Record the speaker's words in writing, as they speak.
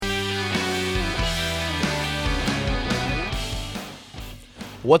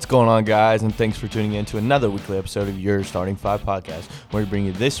What's going on, guys, and thanks for tuning in to another weekly episode of your Starting 5 podcast, where we bring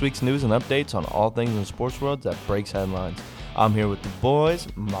you this week's news and updates on all things in the sports world that breaks headlines. I'm here with the boys,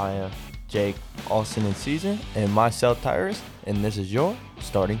 Maya, Jake, Austin, and Caesar, and myself, Tyrus, and this is your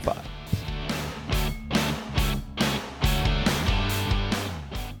Starting 5.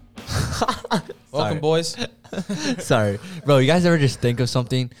 Welcome, boys. Sorry. Bro, you guys ever just think of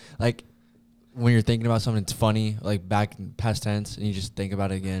something, like, when you're thinking about something that's funny, like back in past tense, and you just think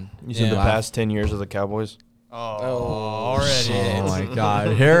about it again? You see the past 10 years of the Cowboys? Already. Oh, my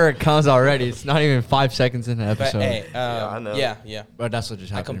God. Here it comes already. It's not even 5 seconds in the episode. But, hey, I know. Yeah. But that's what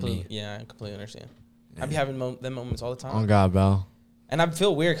just happened to me. I completely understand. I be having them moments all the time. Oh, God, bro. And I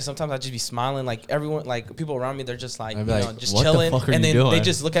feel weird because sometimes I just be smiling. Like, everyone, like, people around me, they're just like, just what chilling. The fuck are and you then doing? they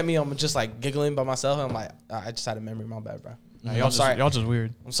just look at me. I'm just like giggling by myself. And I'm like, I just had a memory. My bad, bro. Y'all just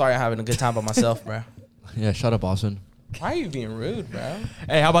weird. I'm sorry I'm having a good time by myself, bro. Yeah, shut up, Austin. Why are you being rude, bro?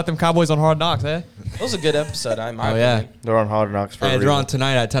 Hey, how about them Cowboys on Hard Knocks, eh? That was a good episode, in my yeah. opinion. They're on Hard Knocks for a Hey, reason. they're on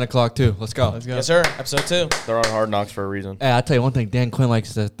tonight at 10 o'clock, too. Let's go. Let's go. Yes, sir. Episode 2. They're on Hard Knocks for a reason. Hey, I'll tell you one thing. Dan Quinn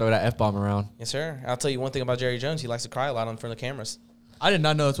likes to throw that F-bomb around. Yes, sir. I'll tell you one thing about Jerry Jones. He likes to cry a lot in front of the cameras. I did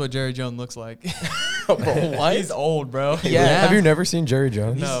not know that's what Jerry Jones looks like. Bro, what? He's old, bro. Yeah. Have you never seen Jerry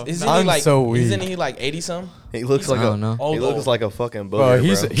Jones? No. Isn't I'm he like, so weak. Isn't he like 80-some? He looks like I don't know. He looks like a fucking Bro,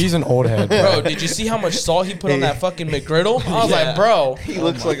 booger, he's an old head. Bro, did you see how much salt he put on that fucking McGriddle? I was like, bro. He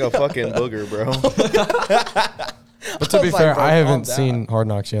looks like a fucking booger, bro. But to be was like, fair, bro, I haven't calm seen Hard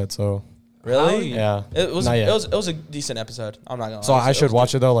Knocks yet, so Really? yeah. It was Not yet. it was a decent episode. I'm not gonna So lie. I should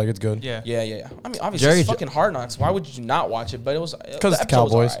watch it though. Like it's good. Yeah. Yeah. I mean, obviously, Jerry it's fucking Hard Knocks. Why would you not watch it? But it was Because it's the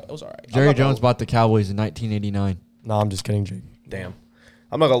Cowboys. It was alright. Jerry Jones bought the Cowboys in 1989. No, I'm just kidding, Jake. Damn.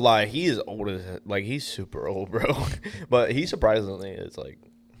 I'm not gonna lie, he is old as like he's super old, bro. But he surprisingly is like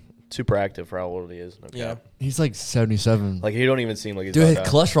super active for how old he is. Okay. Yeah. He's like 77. Like he don't even seem like he's Dude, his that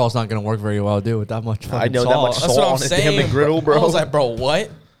guy. cholesterol's not going to work very well, dude, with that much fucking I know salt. that much That's salt what I'm on his damn saying. McGriddle, bro. I was like, bro, what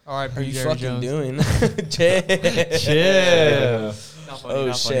All right, are you Jerry fucking Jones. doing? Chill. Not funny, Oh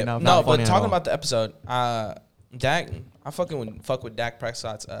not shit! funny, No, not but funny at talking all. about the episode, Dak, I fuck with Dak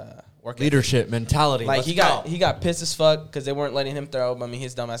Prescott's work ethic. Leadership mentality. Like Let's he got pissed as fuck because they weren't letting him throw. I mean,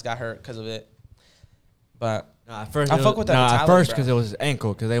 his dumbass got hurt because of it. But Nah, at first I it fuck was- with that Nah, at mentality, first bro. because it was his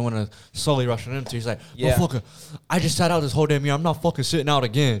ankle, because they want to slowly rush on him. So he's like, Yeah. motherfucker, I just sat out this whole damn year. I'm not fucking sitting out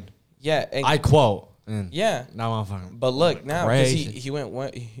again. yeah, and, I quote. And yeah. now I'm fucking. But look now, because Crazy. he went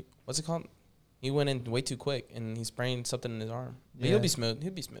what's it called? He went in way too quick and he sprained something in his arm. But Yeah. he'll be smooth.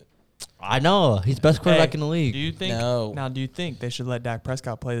 He'll be smooth. I know. He's best quarterback Hey, in the Do league. you think? No. Now, do you think they should let Dak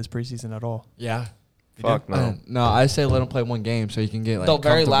Prescott play this preseason at all? Yeah. Fuck no. No, I say let him play one game so you can get like The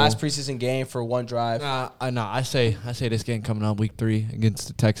very comfortable. last preseason game for one drive. I say this game coming up week 3 against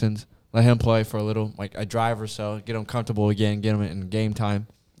the Texans. Let him play for a little, like a drive or so, get him comfortable again, get him in game time.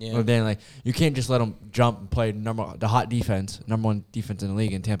 Yeah. But then, like, you can't just let him jump and play the hot defense, number 1 defense in the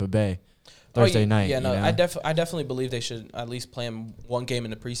league in Tampa Bay Thursday night. Yeah, no, you know? I definitely believe they should at least play him one game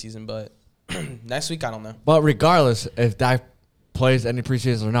in the preseason, but next week I don't know. But regardless, if Dak plays any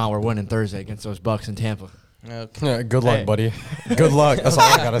preseason or not, we're winning Thursday against those Bucks in Tampa. Okay. Yeah, good luck, Hey. buddy. Good luck. That's all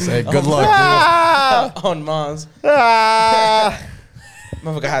I gotta say. Good luck. On Mons.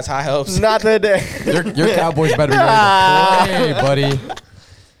 Motherfucker has high hopes. Not today. Dude. Your Cowboys better be ready to play, buddy.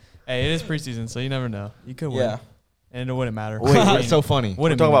 Hey, it is preseason, so you never know. You could win, Yeah. and it wouldn't matter. Wait, That's so funny. We're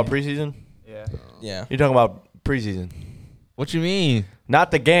talking about preseason? Yeah. Yeah. You're talking about preseason. What you mean?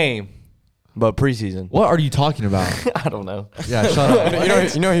 Not the game, but preseason. What are you talking about? I don't know. Yeah, shut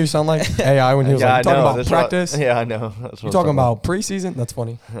up. You know who you sound like? AI when he was like, talking about That's practice. yeah, I know. That's what You I'm talking about preseason? That's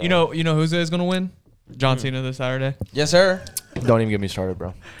funny. You know who's gonna win? John Cena this Saturday. Yes, sir. Don't even get me started,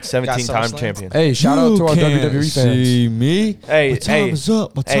 bro. 17-time SummerSlam? champion. Hey, shout out to our WWE fans. See me? Hey, My time is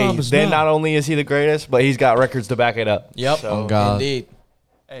up. My time is then now. not only is he the greatest, but he's got records to back it up. Yep. So, Oh, God. Indeed.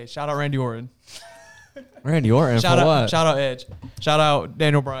 Hey, shout out Randy Orton. Randy Orton Shout for out, what? shout out Edge. Shout out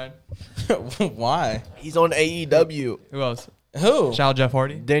Daniel Bryan. Why? he's on AEW. Who else? Who? Shout out Jeff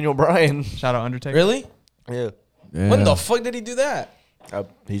Hardy. Daniel Bryan. Shout out Undertaker. Really? Yeah. Yeah. When the fuck did he do that?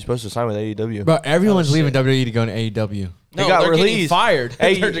 He's supposed to sign with AEW. Bro, everyone's Oh, leaving shit. WWE to go to AEW. No, got they're getting released. fired.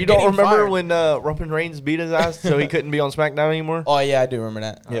 Hey, They're you don't getting remember fired. when Roman Reigns beat his ass so he couldn't be on SmackDown anymore? Oh, yeah, I do remember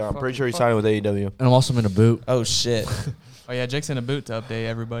that. Yeah, I'm pretty sure he signed with AEW. And I'm also in a boot. Oh, shit. Oh yeah, Jake's in a boot to update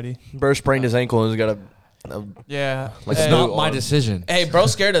everybody. Bro sprained his ankle and he's got a Yeah. Like, It's Hey, not boot my on. decision. Hey, bro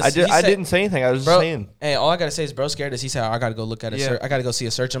scared us. I He said- didn't say anything. I was just Bro, saying. hey, all I gotta say is bro scared us. He said, I gotta go look at it. Yeah. I gotta go see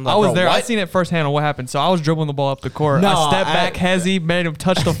a search. I'm like, I was bro, there. I What? seen it firsthand on what happened. So I was dribbling the ball up the court. No, I stepped back, I- hezzy, made him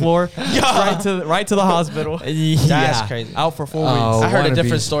touch the floor, right to the hospital. That's crazy. Out for 4 Oh, weeks. I heard a wanna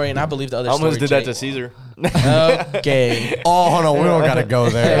different be- story, and I believe the other I almost story. did that to Jake. Caesar. Okay. Oh, hold on. We don't got to go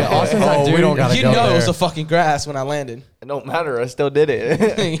there. Hey, Austin's that we dude. don't got to You go know there. it was the fucking grass when I landed. It don't matter. I still did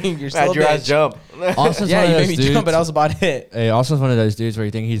it. You're still Had your ass bitch. jump. Austin's Yeah, one you of made those me dudes. jump, but that was about it. Hey, Austin's one of those dudes where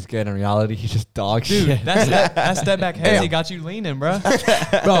you think he's good in reality. He's just dog Dude, shit. that step back Hey, heavy got you leaning, bro.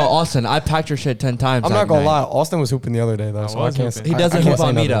 Bro, Austin, I packed your shit 10 times. I'm that not going to night. lie. Austin was hooping the other day, though. I So I was can't hooping. say He doesn't I can't hoop say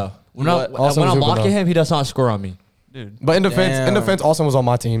on me, nothing. though. When, What? Austin when was I'm hooping, blocking though. him, he does not score on me. Dude. But in Damn. defense, Austin was on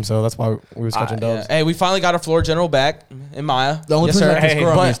my team, so that's why we was catching Yeah. dubs. Hey, we finally got our floor general back in Maya. The only yes, person sir. that can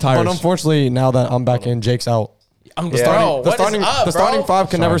score on me is But Tires. unfortunately, now that I'm back in, Jake's out. I'm Yeah. bro, what is up, the bro? starting five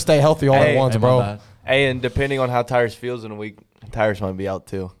can never stay healthy all Hey, at once, Hey, my bro. bad. Hey, and depending on how Tires feels in a week, Tires might be out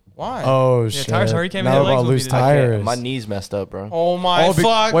too. Why? Oh, Yeah, shit. Tires hurt. He came in Now his we're about legs to with lose me today. Tires. My knee's messed up, bro. Oh my Oh,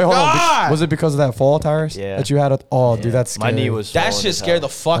 fuck wait, hold God. on. Was it because of that fall, Tires? Yeah. That you had? Dude, that's scary. My knee was. That swollen shit as scared the hell.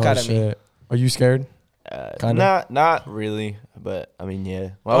 fuck out of me. Shit. Are you scared? Kinda. Not really, but I mean, yeah.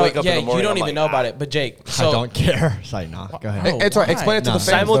 When I Oh, wake up yeah, in the morning, you don't I'm even like, know about it, but Jake. I So don't care. It's like, nah, go ahead. Oh, It's all right. why? Explain it to No. the fans.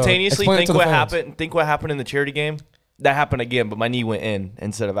 though. Simultaneously, Explain it think to the what fans. happened. Think what happened in the charity game. That happened again, but my knee went in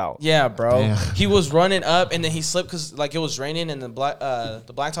instead of out. yeah, bro. Damn. He was running up and then he slipped because like it was raining and the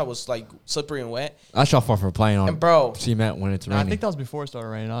blacktop was like slippery and wet. That's y'all far for playing on And bro, cement when it's Nah, I raining. think that was before it started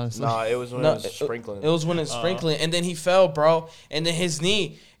raining, honestly. No, it was when No, it was sprinkling. it was when it's sprinkling, and then he fell, bro. And then his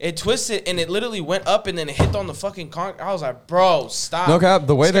knee, it twisted, and it literally went up, and then it hit on the fucking concrete. I was like, bro, stop. No cap.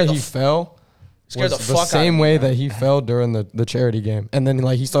 The way Scared that the he f- fell scared was the the fuck out of same me, way bro. that he fell during the charity game, and then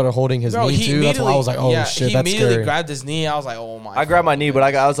like he started holding his Bro, knee he too. That's why I was like, oh yeah, shit, he that's immediately scary. grabbed his knee. I was like, oh my. I grabbed my knee, but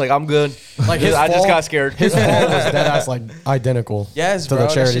I was like, I'm good. Like his I just fall- got scared. His fall was dead ass like identical. Yes, to bro, the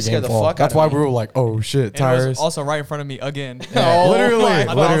that charity shit scared game the fall. fuck That's out why of we me. were like, oh shit, And it Tires. was also right in front of me again. Oh literally, my I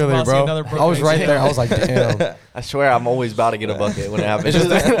thought I was literally, about to see bro. another I was broken right ankle. there. I was like, damn. I swear, I'm always about to get a bucket when it happens.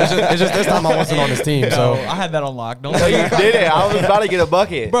 It's just this time I wasn't on his team. No, So I had that on lock. Don't No, you did it. I was about to get a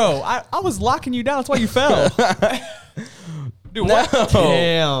bucket. Bro, I was locking you down. That's why you fell. Dude, what? No.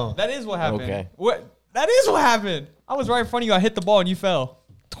 Damn. That is what happened. Okay. What? That is what happened. I was right in front of you. I hit the ball and you fell.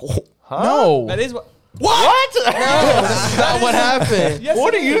 Huh? No, That is what. What? that's not what happened. Yes,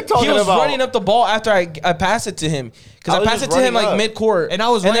 What it are you is. talking He was about? running up the ball after I passed it to him because I I was passed it just to him running like up. mid court, And I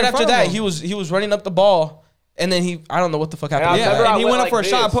was and right then in after front of that him. he was running up the ball, and then I don't know what the fuck happened. Yeah, after remember that. and I he went went up like for a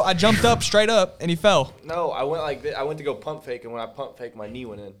shot. this. I jumped up straight up and he fell. No, I went like this. I went to go pump fake, and when I pump fake, my knee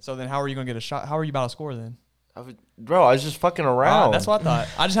went in. So then, how are you gonna get a shot? How are you about to score then? Bro, I was just fucking around. That's what I thought.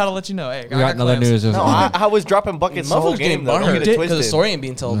 I just had to let you know. Hey, We got another clamps. news. No, I was dropping buckets the whole Motherfuckers getting game. Though. Don't butthurt get it because the twisted. story ain't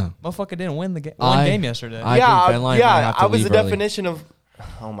being told. No. Motherfucker didn't win the game. I- One game yesterday. I yeah, think Ben Line might have to I was the leave early. definition of.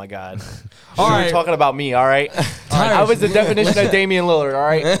 Oh my god. All You were right. talking about me, all right? Tires. I was the definition of Damian Lillard, all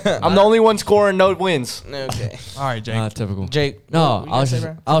right? I'm the only one scoring no wins. Okay, All right, Jake. Not typical. Jake. No, what you I was gonna just, say,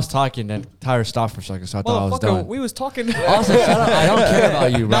 bro? I was talking, then Tires stopped for a second, so I thought I was Motherfucker, done. we was talking. Also, shut up. I don't care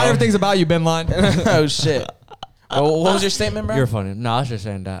about you, bro. Not everything's about you, Ben Line. Oh shit. Well, what was your statement, bro? You're funny. No, I was just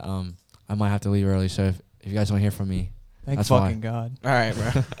saying that I might have to leave early, so if you guys want to hear from me, Thank That's fucking why. God. All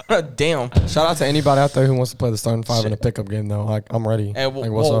right, bro. Damn. shout out to anybody out there who wants to play the starting five in a pickup game though. Like I'm ready. Hey, Like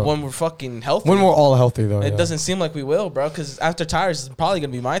what's well, up? when we're fucking healthy, When we're all healthy though. it yeah. doesn't seem like we will, bro. Because after Tires, it's probably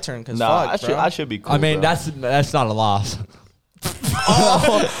gonna be my turn. Because Nah, fuck, bro. I should be cool. I mean, bro. that's not a loss.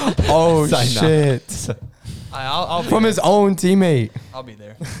 Oh Sorry, no. shit! I'll From his own teammate. I'll be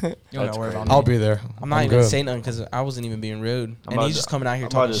there. You don't gotta worry about me. I'll be there. I'm not even good. saying nothing because I wasn't even being rude, I'm and about he's to- just coming out here I'm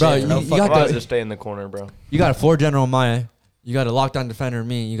talking about shit. to- Bro, No you fucking got I'm about the- to just stay in the corner, bro. You got a floor general Maya. You got a lockdown defender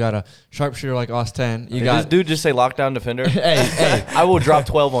me. You got a sharpshooter like Austin. You Did got this dude just say lockdown defender? hey, I will drop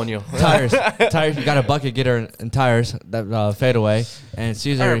 12 on you. Tires. You got a bucket getter and Tires that fade away, and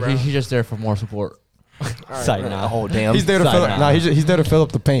Caesar Alright, bro. he's just there for more support. Side now. Oh, damn. He's there to Side fill. now. Nah, he's there to fill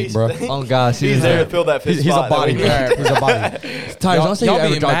up the paint, bro. Oh God, He's Caesar's there to fill that fifth He's a spot. body. that we need. He's a body. Tires, Y'all- don't say y'all you ever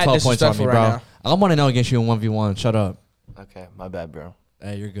being dropped mad 12 points on me, disrespectful bro. right I want to know against you in 1v1. Shut up. Okay, my bad, bro.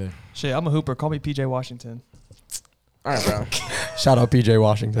 Hey, you're good. Shit, I'm a hooper. Call me PJ Washington. All right, bro. Shout out PJ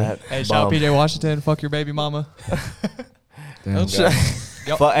Washington. That Hey, shout out bum. PJ Washington. Fuck your baby mama. Damn.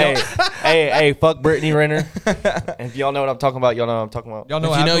 Fuck, hey, fuck Brittany Renner. And if y'all know what I'm talking about, y'all know what I'm talking about. Y'all know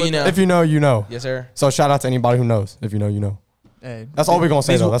If what you know, happened you with know. If you know, you know. Yes, sir. So shout out to anybody who knows. If you know, you know. that? Hey, That's all we're gonna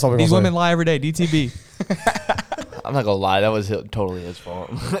say these- though. That's all we're gonna These say. women lie every day. DTB. I'm not gonna lie, that was totally his fault.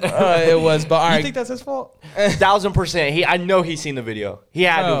 It was, but all You right. think that's his fault? 1000%. I know he's seen the video. He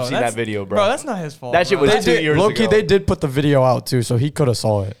had to have seen that's- that video, bro. Bro, that's not his fault. That shit bro. was 2 years Low-key, ago. they did put the video out too, so he could have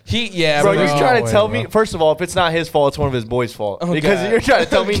saw it. Yeah, Bro, bro. you're No trying to way, tell bro. me, first of all, if it's not his fault, it's one of his boys' fault. Oh, because God. you're trying to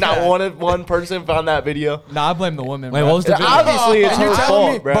tell me not God. one person found that video. Nah, I blame the women. Wait, bro. what was the video? Obviously, it's And you her telling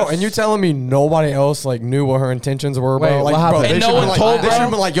me, fault, bro. and you telling me nobody else like knew what her intentions were, bro? Wait, Like, what happened? bro, they And no should've one been told, like, they bro? should have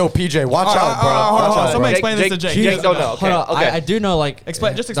been like, "Yo, PJ, watch out, bro." hold Watch on, out, somebody bro. explain this to Jake. He- Jake, guys don't know. Okay. Hold on, Okay. I do know like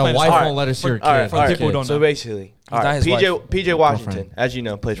Explain- just the explain it. wife All won't let us see her All right, kids. all right. people who don't So know. basically, all not right, his PJ Washington, Girlfriend. as you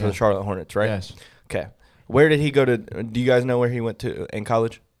know, plays for the Charlotte Hornets, right? Yes. Okay. Where did he go to? Do you guys know where he went to in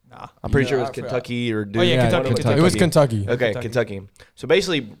college? Nah. I'm pretty sure it was I forgot. Kentucky or Duke. Oh, yeah, One of Kentucky. them. It was Kentucky. Okay, Kentucky. Kentucky. So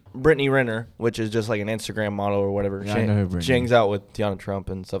basically, Brittany Renner, which is just like an Instagram model or whatever, Yeah, I know who Brittany she hangs out with Tiana Trump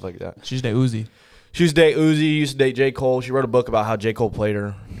and stuff like that. She's the Uzi. She used to date Uzi, used to date J. Cole. She wrote a book about how J. Cole played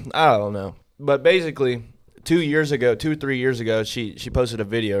her. I don't know. But basically, 2 or 3 years ago, she posted a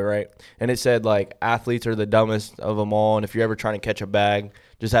video, right? And it said, like, athletes are the dumbest of them all. And if you're ever trying to catch a bag,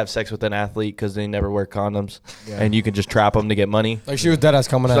 just have sex with an athlete because they never wear condoms. And you can just trap them to get money. Like she was dead ass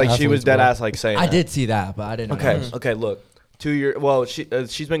coming So, at like, she was athletes, dead bro. ass, like, saying I that. did see that, but I didn't. Okay, know. okay, look. 2 years. Well,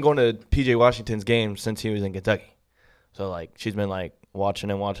 she's been going to PJ Washington's games since he was in Kentucky. So, like, she's been, like, watching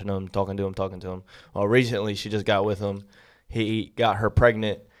him, talking to him. Well, recently she just got with him. He got her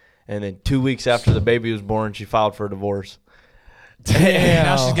pregnant, and then 2 weeks after the baby was born, she filed for a divorce. Damn.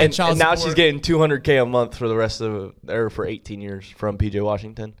 Now she's getting And child now support. she's getting $200K a month for the rest of or for 18 years from PJ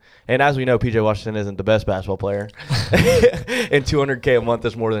Washington. And as we know, PJ Washington isn't the best basketball player, and $200K a month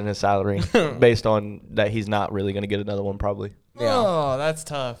is more than his salary, based on that he's not really going to get another one probably. Oh, that's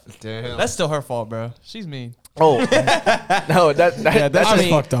tough. Damn. That's still her fault, bro. She's mean. Oh no, that's that's just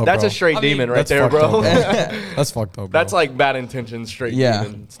fucked up, That's bro. a straight I mean, demon right That's there, fucked bro. up, That's fucked up, bro. That's like bad intentions, straight Yeah.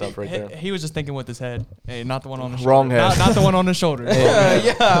 demon stuff right there. He was just thinking with his head. Hey, not the one on the Wrong shoulder. head. Not the one on the shoulder. we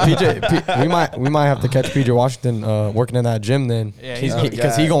might have to catch PJ Washington working in that gym then. Yeah,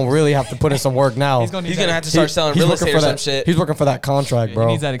 Because he gonna really have to put in some work now. He's gonna have to start selling real working estate for or some that- shit. He's working for that contract, bro.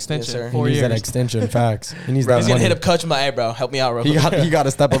 He needs that extension. sir. He 4 needs years. that extension. Facts. He needs that He's gonna money. hit up coach and be like, hey, bro, help me out, bro. He got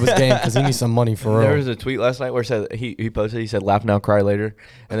to step up his game because he needs some money for There real. was a tweet last night where it said he posted. He said, "Laugh now, cry later,"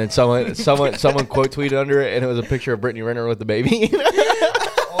 and then someone quote tweeted under it, and it was a picture of Brittany Renner with the baby.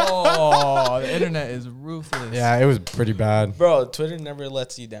 Oh, the internet is ruthless. Yeah, it was pretty bad. Bro, Twitter never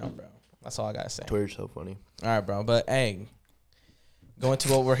lets you down, bro. That's all I gotta say. Twitter's so funny. All right, bro. But hey, going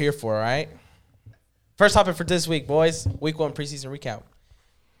to what we're here for, all right? First topic for this week, boys. Week 1 preseason recap.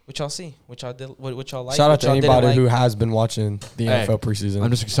 What y'all see? What y'all did? What y'all like? Shout out what to y'all didn't anybody like? who has been watching the Hey, NFL preseason.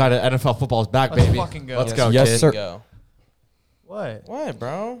 I'm just excited. NFL football is back, Let's baby. fucking go. Let's Yes, go, yes, kid. sir. Go. What? What,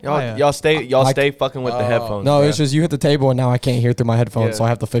 bro? Y'all stay fucking with the Oh. headphones. No, bro. it's just you hit the table and now I can't hear through my headphones, Yeah. so I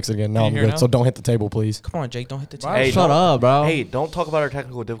have to fix it again. Now Can I'm you hear good. now? So don't hit the table, please. Come on, Jake. Don't hit the Bro, table. Hey, Shut don't- up, bro. Hey, don't talk about our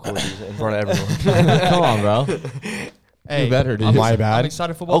technical difficulties in front of everyone. Come on, bro. Hey, better, dude. My I'm bad.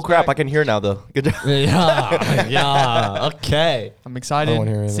 excited football. Oh crap! I can hear now though. Good job. Yeah. Okay. I'm I excited. don't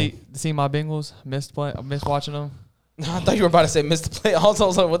wanna hear See my Bengals. Missed watching them. I thought you were about to say missed the play. Also, I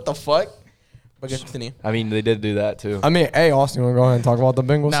was like, what the fuck? But continue. I mean, they did do that too. I mean, hey, Austin, you want to go ahead and talk about the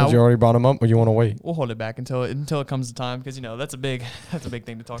Bengals No. since you already brought them up, or you want to wait? We'll hold it back until it comes to time because that's a big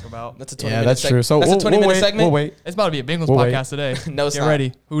thing to talk about. That's a 20 Yeah, minute that's true. So that's we'll, a 20-minute wait. segment. We'll wait. It's about to be a Bengals We'll wait. podcast today. No, it's Get not.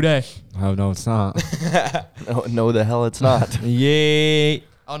 ready. Who day? Oh, no, it's not. No, the hell it's not. Yay.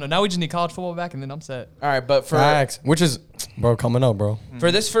 Oh no! Now we just need college football back, and then I'm set. All right, but Facts. Which is, bro, coming up, bro.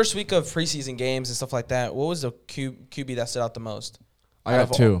 for this first week of preseason games and stuff like that, what was the QB that stood out the most? I Out got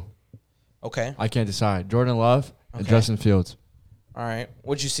of two. Okay. I can't decide. Jordan Love and Okay. Justin Fields. All right.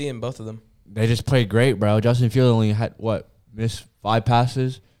 What'd you see in both of them? They just played great, bro. Justin Fields only had, missed 5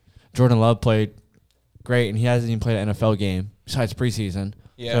 passes. Jordan Love played great, and he hasn't even played an NFL game besides preseason.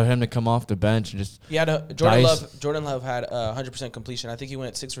 Yeah. So him to come off the bench and just He had Dice. Jordan Love had 100% completion. I think he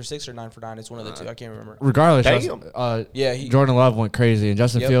went 6 for 6 or 9 for 9. It's one of the two. I can't remember. regardless, Damn. Yeah, Jordan Love went crazy, and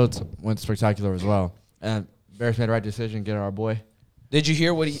Justin Yep. Fields went spectacular as well. And Bears made the right decision, get our boy. Did you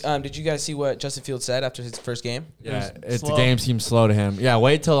hear what he? Did you guys see what Justin Fields said after his first game? Yeah, was the slow. game seemed slow to him. Yeah,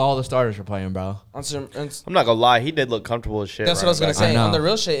 wait till all the starters are playing, bro. On some, I'm not gonna lie, he did look comfortable as shit. that's what I was gonna running say. I know. On the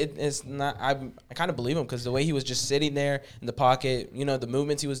real shit, it's not. I kind of believe him because the way he was just sitting there in the pocket, the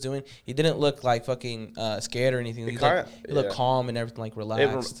movements he was doing, he didn't look like fucking scared or anything. He looked yeah. calm and everything, like back.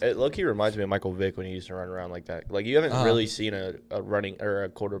 relaxed. It low-key reminds me of Michael Vick when he used to run around like that. Like you haven't really seen a running or a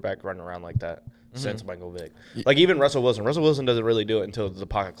quarterback run around like that since Michael Vick. Like even Russell Wilson. Russell Wilson doesn't really do it until the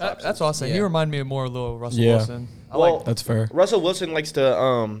pocket collapses. That's what I was saying. Yeah. He reminded me of more of little Russell Yeah. Wilson. I Well, like. That's fair. Russell Wilson likes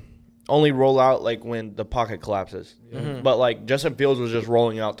to only roll out like when the pocket collapses. But like Justin Fields was just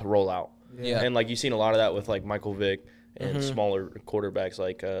rolling out to roll out. Yeah. And like you've seen a lot of that with like Michael Vick and smaller quarterbacks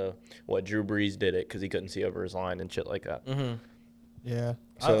like Drew Brees did it because he couldn't see over his line and shit like that. Yeah.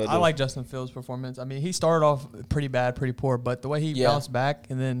 So I like Justin Fields' performance. I mean, he started off pretty bad, pretty poor, but the way he Yeah. bounced back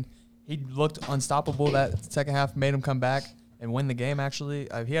and then he looked unstoppable that second half, made him come back. and win the game. Actually,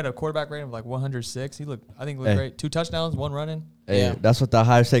 he had a quarterback rating of like 106. I think he looked Hey. great. 2 touchdowns, 1 running. Hey, Yeah. that's what the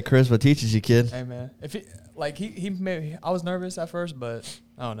Ohio State charisma teaches you, kid. Hey man, if he maybe I was nervous at first, but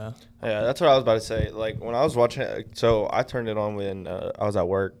I don't know. Yeah, that's what I was about to say. Like when I was watching it, so I turned it on when I was at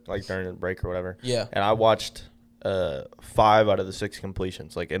work, like during the break or whatever. Yeah. And I watched 5 out of the 6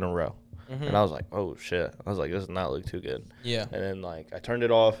 completions like in a row. Mm-hmm. And I was like, oh shit. I was like, this does not look too good. Yeah. And then like I turned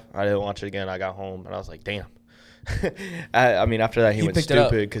it off. I didn't watch it again. I got home and I was like, damn. I mean, after that he went picked it up.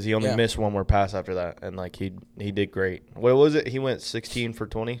 stupid because he only Yeah. missed one more pass after that, and like he did great. What was it? He went 16 for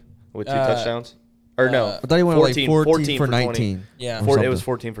 20 with 2 touchdowns. Or no, I thought he went 14 like 14 for 20. 19. Yeah. Or It was something.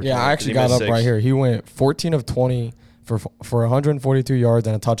 14 for 20. Yeah, I 'cause actually he got missed up 6. right here. He went 14 of 20 for 142 yards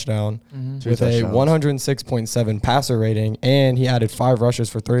and a touchdown Two with touchdowns. a 106.7 passer rating, and he added 5 rushes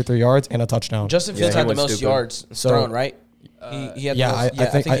for 33 yards and a touchdown. Justin Yeah, Fields he had the went most stupid. yards So- thrown, right? He had yeah, the most, I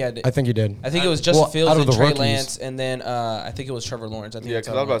think he had. I think he did. I think it was Justin Well, Fields out of and the Trey rookies. Lance, and then I think it was Trevor Lawrence. I think Yeah, that's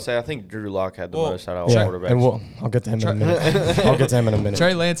because I was all. about to say, I think Drew Lock had the Well, most out of all Yeah, quarterbacks. and I'll get to him in a minute. I'll get to him in a minute.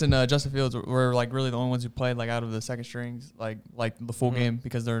 Trey Lance and Justin Fields were like really the only ones who played like out of the second strings, like the full game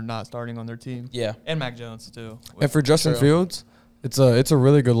because they're not starting on their team. Yeah. And Mac Jones too. And for Justin True. Fields, it's a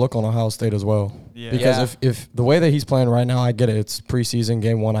really good look on Ohio State as well. Yeah. Because Yeah. if the way that he's playing right now, I get it. It's preseason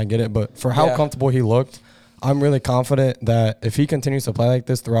game 1, I get it. But for how Yeah. comfortable he looked, I'm really confident that if he continues to play like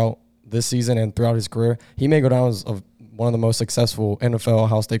this throughout this season and throughout his career, he may go down as one of the most successful NFL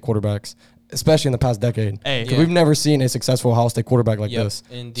Ohio State quarterbacks, especially in the past decade. Hey. 'Cause Yeah. we've never seen a successful Ohio State quarterback like Yep, this.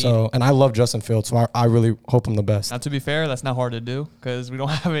 indeed. So, and I love Justin Fields, so I really hope him the best. Now, to be fair, that's not hard to do because we don't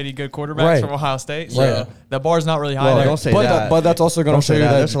have any good quarterbacks Right. from Ohio State. Right. So the bar's not really high Well, there. don't say but that. but that's also going Don't to show say you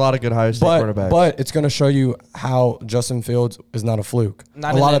that. that. There's a lot of good Ohio State quarterbacks. But it's going to show you how Justin Fields is not a fluke.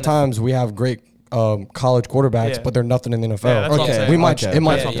 Not A in lot the of times we have great college quarterbacks, Yeah. but they're nothing in the NFL. Yeah, that's what I'm Okay. saying. We might, Okay. it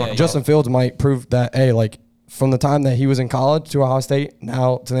might, Yeah, yeah, yeah. Justin Fields might prove that, hey, like from the time that he was in college to Ohio State,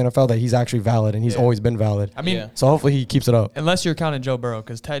 now to the NFL, that he's actually valid and he's Yeah. always been valid. I mean, Yeah. So hopefully he keeps it up. unless you're counting Joe Burrow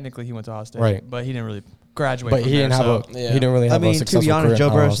because technically he went to Ohio State, Right. but he didn't really graduate. But from he didn't there, have so- Yeah. he didn't really I have a mean, to successful be honest, career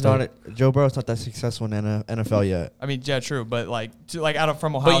at Ohio State. Joe Burrow's not that successful in the NFL yet. I mean, yeah, true, but out of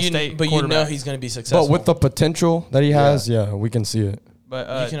from Ohio But State, you know quarterback. he's going to be successful. But with the potential that he has, yeah, we can see it. But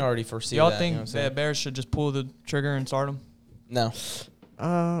you can already foresee y'all that. think you know what I'm saying? the Bears should just pull the trigger and start him? No.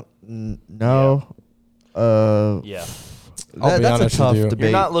 No. Yeah. I'll be That's honest a tough with you. debate.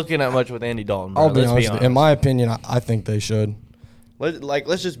 You're not looking at much with Andy Dalton, bro. I'll be Let's honest. be honest. In my opinion, I think they should.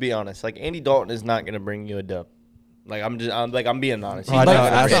 Let's just be honest. Like Andy Dalton is not going to bring you a dub. Like I'm being honest. Oh, I He's know, not gonna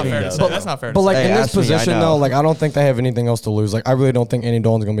That's bring not you fair a to dub. say. That's not fair. But to like say. Hey, in this ask me, I position know. though, like I don't think they have anything else to lose. Like I really don't think Andy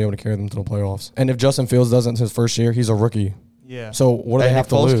Dalton's gonna be able to carry them to the playoffs. And if Justin Fields doesn't his first year, he's a rookie. Yeah. So what do Hey, they have Nick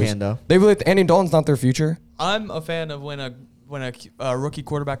to Foles lose? can, though. They really Andy Dalton's not their future. I'm a fan of when a rookie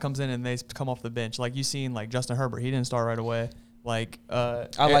quarterback comes in and they come off the bench. Like you seen like Justin Herbert, he didn't start right away. Like I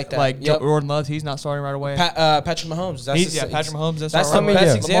like that. Like Yep. Jordan Love, he's not starting right away. Patrick Mahomes. Patrick Mahomes. That's That's the I mean, best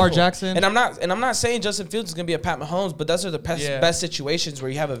yeah. example. Lamar Jackson. And I'm not saying Justin Fields is going to be a Pat Mahomes, but those are the best situations where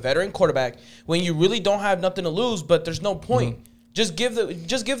you have a veteran quarterback when you really don't have nothing to lose, but there's no point. Just give the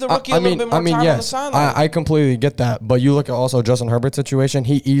rookie a little bit more time on the sideline. I completely get that. But you look at also Justin Herbert's situation.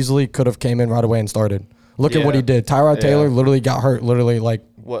 He easily could have came in right away and started. Look at what Yeah. he did. Tyrod Yeah. Taylor literally got hurt. Literally like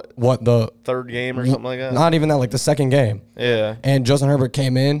What the third game or something like that? not even that, like the second game. Yeah. And Justin Herbert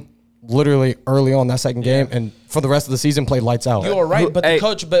came in literally early on that second game, and for the rest of the season played lights out. You are right, but Hey.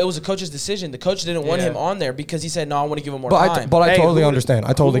 but it was a coach's decision. The coach didn't want Yeah. him on there because he said, "No, I want to give him more But time." I Hey, totally who understand. I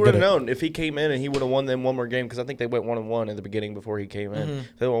totally who get would it. have known if he came in and he would have won them one more game? Because I think they went 1-1 in the beginning before he came in.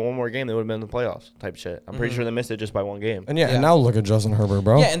 If they won one more game, they would have been in the playoffs type shit. I'm pretty sure they missed it just by one game. And yeah, Yeah. and now look at Justin Herbert,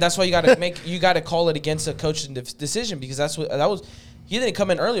 bro. yeah, and that's why you got to call it against a coach's decision because that was. He didn't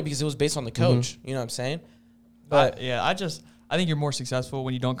come in earlier because it was based on the coach. You know what I'm saying? But I think you're more successful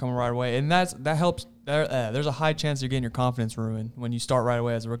when you don't come right away, and that helps. There's a high chance you're getting your confidence ruined when you start right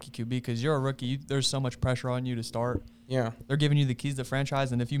away as a rookie QB because you're a rookie. There's so much pressure on you to start. yeah. They're giving you the keys to the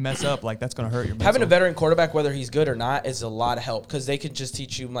franchise, and if you mess up, like that's going to hurt your mental. Having a veteran quarterback, whether he's good or not, is a lot of help because they can just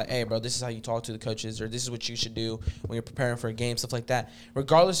teach you, like, hey, bro, this is how you talk to the coaches, or this is what you should do when you're preparing for a game, stuff like that.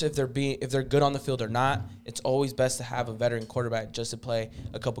 Regardless if they're good on the field or not, it's always best to have a veteran quarterback just to play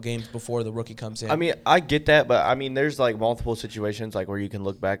a couple games before the rookie comes in. I mean, I get that, but I mean, there's like multiple situations like where you can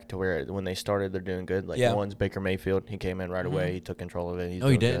look back to where when they started, they're doing good. Like Yeah. one's Baker Mayfield, he came in right away, he took control of it. He's No,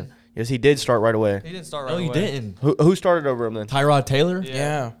 he doing didn't. good. Yes, he did start right away. he didn't start right No, away. you didn't. Who started over him then? Tyrod Taylor?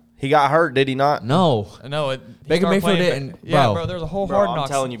 yeah. He got hurt, did he not? No. No, he Baker started Mayfield playing- didn't, Yeah, bro. bro. There's a whole Bro, hard I'm knocks.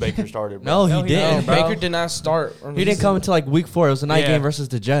 telling you, Baker started. No, Bro. he No, he didn't, didn't. bro. Baker did not start. He didn't come until like week 4. It was the night Yeah. game versus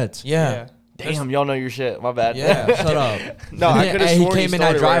the Jets. Yeah. Damn, y'all know your shit. My bad. Yeah. Shut up. No, I could have Hey, sworn he came in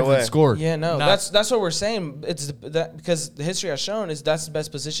that started right drive away. and scored. Yeah, no, Not- that's what we're saying. It's that because the history has shown is that's the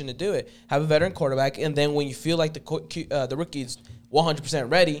best position to do it. Have a veteran quarterback, and then when you feel like the rookie's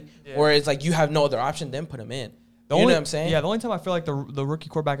 100% ready, or it's like you have no other option, then put him in. You know what I'm saying? Yeah, the only time I feel like the rookie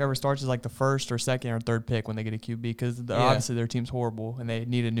quarterback ever starts is like the first or second or third pick when they get a QB because obviously their team's horrible and they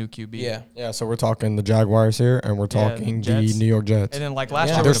need a new QB. Yeah. Yeah, so we're talking the Jaguars here, and we're talking the Jets. New York Jets. And then like last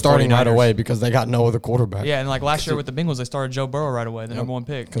Yeah. year, They're the starting right 49ers. away because they got no other quarterback. yeah, and like last year with the Bengals, they started Joe Burrow right away, the number one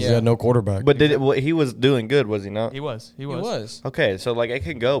pick. Because Yeah. they had no quarterback. But he was doing good, was he not? He was. He was. Okay, so like it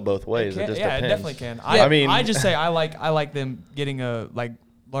can go both ways. It It just yeah, it depends. definitely can. I mean- I just say I like them getting a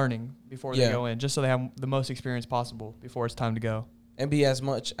learning before they Yeah. go in, just so they have the most experience possible before it's time to go. And be as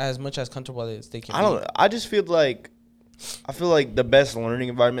much as comfortable as they can. I just feel like the best learning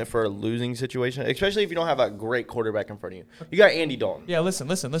environment for a losing situation, especially if you don't have a great quarterback in front of you. You got Andy Dalton. Yeah, listen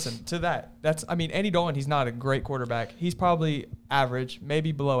to that. Andy Dalton, he's not a great quarterback. He's probably average,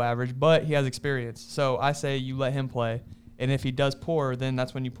 maybe below average, but he has experience. So I say you let him play. And if he does poor, then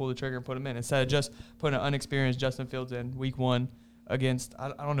that's when you pull the trigger and put him in. Instead of just putting an unexperienced Justin Fields in week 1 against, I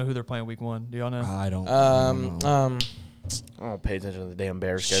don't know who they're playing week 1. Do y'all know? I don't. I don't pay attention to the damn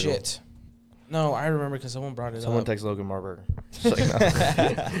Bears schedule. Shit. No, I remember because someone brought it Someone up. text Logan Marburger.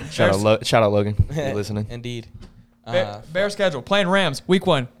 Shout out Logan. You listening? Indeed. Bear schedule. Playing Rams, week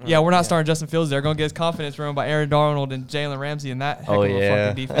 1. Yeah, we're not starting Justin Fields. They're going to get his confidence ruined by Aaron Darnold and Jalen Ramsey and that heck of a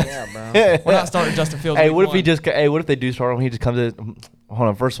fucking defense. Yeah, bro. We're not starting Justin Fields. Hey, week what if he 1. just? Hey, what if they do start him? He just comes in. Hold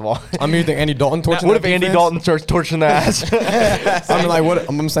on. First of all, I mean, you think Andy Dalton torching what if that Andy defense? Dalton starts torching the ass? I mean, like,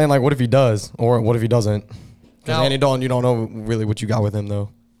 I'm saying, like, what if he does? Or what if he doesn't? Because Now- Andy Dalton, you don't know really what you got with him,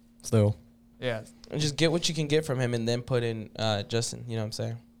 though. Still. Yeah. And just get what you can get from him and then put in Justin. You know what I'm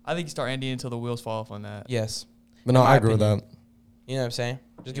saying? I think you start Andy until the wheels fall off on that. Yes. But no, In my I agree with that. opinion. You know what I'm saying?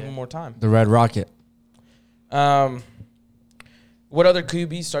 Just give him more time. The Red Rocket. What other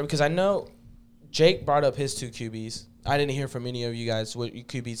QBs start? Because I know Jake brought up his 2 QBs. I didn't hear from any of you guys what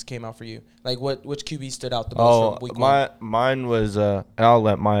QBs came out for you. Like, which QB stood out the most from week 1? Mine was. And I'll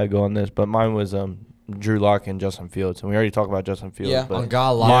let Maya go on this, but mine was Drew Lock and Justin Fields, and we already talked about Justin Fields. Yeah. But Oh,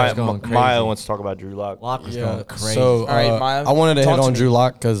 God, Lock was going Maya, crazy. Maya wants to talk about Drew Lock. Lock was going crazy. So, All right, Maya, I wanted to talk hit to on me. Drew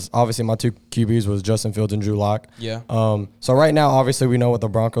Lock because obviously my 2 QBs was Justin Fields and Drew Lock. Yeah. So right now, obviously, we know with the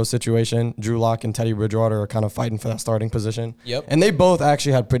Broncos situation, Drew Lock and Teddy Bridgewater are kind of fighting for that starting position. Yep. And they both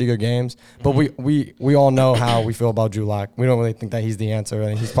actually had pretty good games. But we all know how we feel about Drew Lock. We don't really think that he's the answer,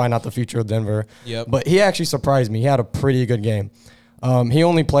 and he's probably not the future of Denver. Yep. But he actually surprised me. He had a pretty good game. He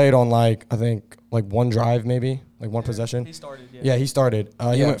only played on I think one drive maybe, like one possession. He started, Yeah, he started.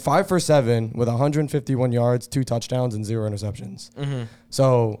 He Yeah. went 5 for 7 with 151 yards, 2 touchdowns, and 0 interceptions. Mm-hmm.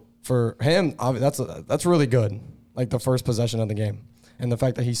 So for him, that's really good. Like the first possession of the game, and the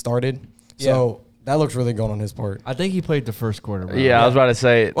fact that he started. So that looks really good on his part. I think he played the first quarter, bro. Yeah, I was about to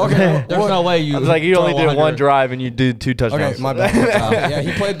say. Okay, There's no way you. I was like, you throw only did 100. one drive and you did 2 touchdowns. Okay, my bad. Yeah,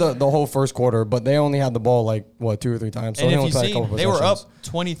 he played the whole first quarter, but they only had the ball 2 or 3 times. So And he if only you played a see, couple they were up possessions.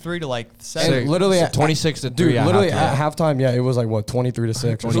 23 to 7. And Six. literally So at 26 to 3 Dude, at literally halftime. at halftime, yeah, it was 23 to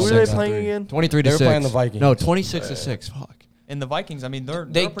 6. or Who were something they like that. playing again? 23 to They were 6. playing the Vikings. No, 26 to 6. Fuck. And the Vikings, I mean, they're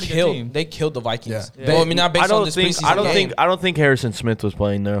They a pretty good team. killed the Vikings. Yeah. Well, I mean, not based on this preseason game. I don't think Harrison Smith was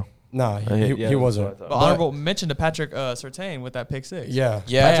playing though. Nah, Yeah, he that's wasn't. what I thought. But honorable mention to Patrick Surtain with that pick 6. Yeah,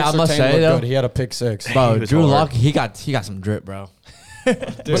 Yeah, Patrick I must Surtain say, looked though- good. He had a pick 6. Bro, was Drew hard. Lock, he got some drip, bro.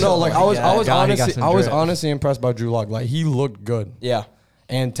 But no, I was God, he got honestly some I was drip. honestly impressed by Drew Lock. Like he looked good. Yeah.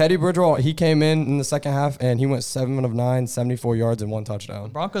 And Teddy Bridgewater, he came in the second half and he went 7 of 9, 74 yards and 1 touchdown.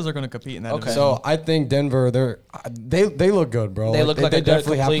 Broncos are going to compete in that Okay. division. So I think Denver, they look good, bro. They look like a good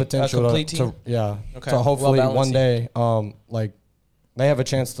definitely have complete- potential a complete to team. Okay. to hopefully Well-balanced one day, they have a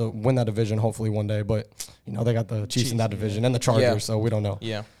chance to win that division. Hopefully one day, but they got the Chiefs in that division and the Chargers, Yeah. so we don't know.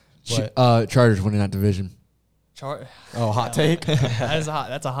 Yeah. But, Chargers winning that division. hot take. That's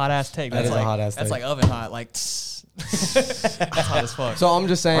a hot ass take. That That's is a hot-ass That's take. like oven hot. Like, that's hot as fuck. So I'm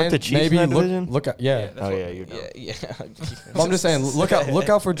just saying, Aren't the Chiefs maybe in that division? look at yeah. Oh yeah, you know. Yeah. But I'm just saying, look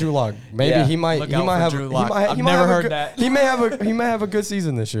out for Drew Lock. Maybe Yeah. he might Look he out might for have Drew he Lock. might I've he might never have a heard good- that. He may have a good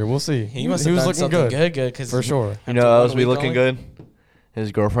season this year. We'll see. He must he have was done looking something good good because for sure. You know, else be looking good.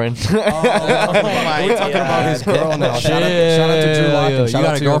 His girlfriend. Oh my We're talking about his girl now. Shit. Shout out to Drew Lock You and shout got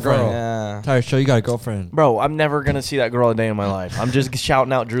out a to your girlfriend. girl. Yeah. Tyler, show you got a girlfriend. Bro, I'm never gonna see that girl a day in my life. I'm just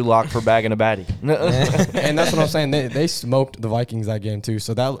shouting out Drew Lock for bagging a baddie. And that's what I'm saying. They smoked the Vikings that game too.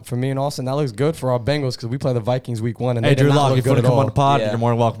 So that for me and Austin, that looks good for our Bengals because we play the Vikings week 1 and Hey, they did Drew not Lock, look if you good want to at come on all. the pod, Yeah. you're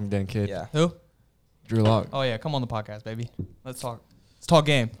more than welcome, then, kid. Yeah. Who? Drew Lock. Oh, yeah. Come on the podcast, baby. Let's talk. Let's talk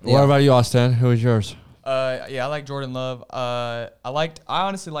game. What about you, Austin? Who is yours? Yeah, I like Jordan Love. I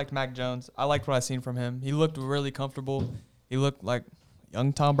honestly liked Mac Jones. I liked what I seen from him. He looked really comfortable. He looked like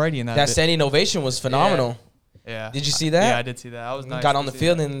young Tom Brady in that. That standing ovation was phenomenal. Yeah. Did you see that? Yeah, I did see that. I was nice. Got on the see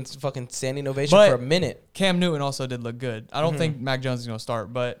field that. and fucking standing ovation But for a minute. Cam Newton also did look good. I Mm-hmm. don't think Mac Jones is gonna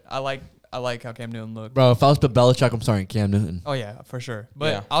start, but I like how Cam Newton looked. Bro, if I was to Belichick, I'm starting Cam Newton. Oh yeah, for sure.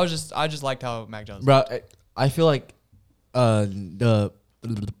 But Yeah. I just liked how Mac Jones. Bro, I feel like the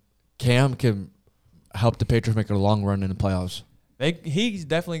Cam can help the Patriots make a long run in the playoffs. They're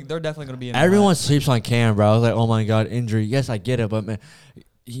definitely going to be in. Everyone sleeps on Cam, bro. Like, oh my God, injury. Yes, I get it, but man,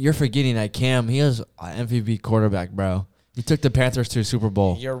 you're forgetting that Cam, he is an MVP quarterback, bro. He took the Panthers to a Super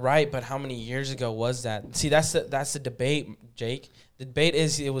Bowl. You're right, but how many years ago was that? See, that's the debate, Jake. The debate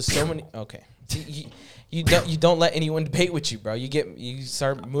is it was so many. Okay, see, you don't let anyone debate with you, bro. You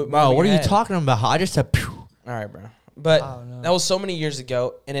start moving. Bro, what are your you head. talking about? I just said, pew. All right, bro. But I don't know. that was so many years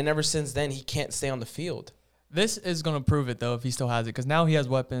ago, and then ever since then, he can't stay on the field. This is going to prove it though if he still has it because now he has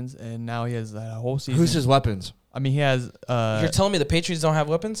weapons and now he has that whole season. Who's his weapons? I mean, he has. You're telling me the Patriots don't have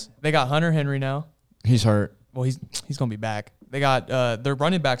weapons? They got Hunter Henry now. He's hurt. Well, he's going to be back. They got their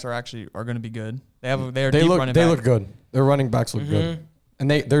running backs are going to be good. They're They deep look running they back. look good. Their running backs look Mhm. good, and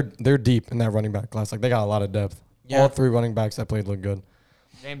they're deep in that running back class. Like they got a lot of depth. Yeah. All three running backs that played look good.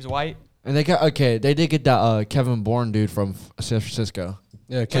 James White. And they did get that Kevin Bourne dude from San Francisco.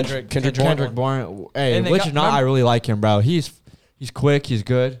 Yeah, Kendrick Kendrick Bourne. Hey, And they which got- or not, I really like him, bro. He's quick, he's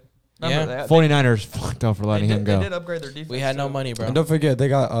good. Remember Yeah. 49ers fucked up for letting him They go. did upgrade their defense. We had no too. money, bro. And don't forget they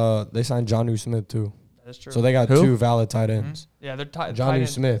got they signed Jonnu Smith too. That's true. So they got Who? two valid tight ends. yeah, they're tight. Jonnu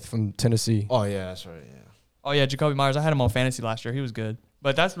Smith from Tennessee. Oh yeah, that's right. Yeah. Oh yeah, Jacoby Myers. I had him on fantasy last year. He was good.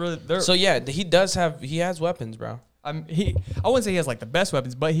 But that's really So yeah, he has weapons, bro. I wouldn't say he has like the best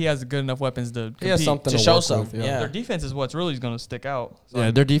weapons, but he has good enough weapons to compete. He has something To to show work some, with, yeah. Their defense is what's really going to stick out. So, Yeah,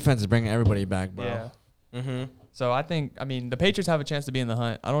 their defense is bringing everybody back, bro. yeah. Mm-hmm. So I mean, the Patriots have a chance to be in the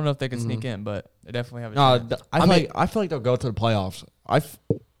hunt. I don't know if they can sneak in, but they definitely have a No, chance. I feel like they'll go to the playoffs.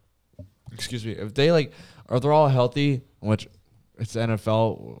 Excuse me. If they are they're all healthy, which it's the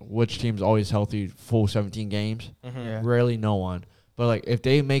NFL, which team's always healthy full 17 games? Yeah. Rarely no one. But like if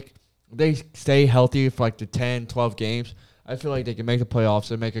they stay healthy for like the 10, 12 games, I feel like they can make the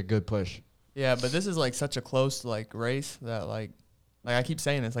playoffs and make a good push. Yeah, but this is like such a close like race that like I keep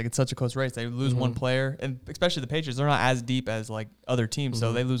saying this, like it's such a close race. They lose one player, and especially the Patriots, they're not as deep as like other teams,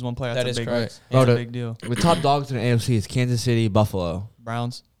 so they lose one player. That's That is a big, correct. that's Bro, a big deal. The top dogs in the AFC is Kansas City, Buffalo,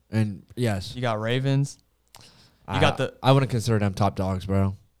 Browns, and yes, you got Ravens. You got the I wouldn't consider them top dogs,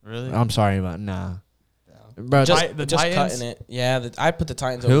 bro. really. I'm sorry, but nah. Bro, Just, the just Titans? cutting it. Yeah, I put the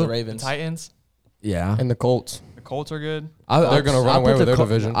Titans Who? over the The Ravens. Titans, yeah. And the Colts. the Colts are good. They're gonna run away with their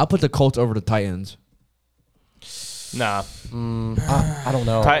division. I'll put the Colts over the Titans. Nah. I don't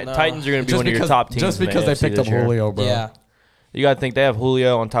know. No. Titans are going to be one of your top teams. Just in the because they AFC picked this up year. Julio, bro. Yeah. You got to think they have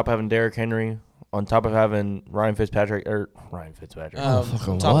Julio on top of having Derrick Henry, on top of having Ryan Fitzpatrick. fucking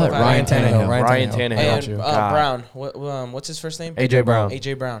top what? of Ryan Tannehill. Ryan Tannehill. And Got you. God. Brown. What's his first name? AJ Brown.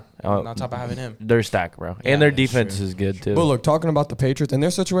 AJ Brown. Oh. On top of having him. They're stacked, bro. Yeah, And their that's defense true. is good, too. But look, talking about the Patriots and their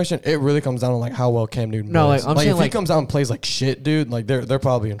situation, it really comes down to like how well Cam Newton No, plays. like, I'm saying, if he like- comes out and plays like shit, dude, like they're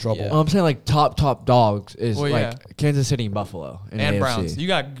probably in trouble. Yeah. I'm saying like top dogs is Well, like yeah. Kansas City and Buffalo in And the Browns. AFC. You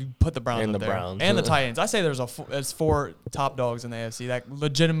got to put the Browns And up the there. Browns. And the Titans. I say there's four top dogs in the AFC that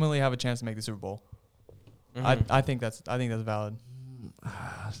legitimately have a chance to make the Super Bowl. I think that's valid.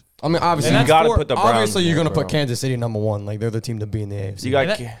 I mean, obviously, And you that's got to four- put the Browns. obviously you're in, gonna bro. put Kansas City number one. Like they're the team to be in the AFC. You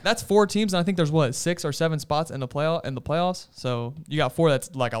got And that's four teams, and I think there's 6 or 7 spots in the playoffs. So you got 4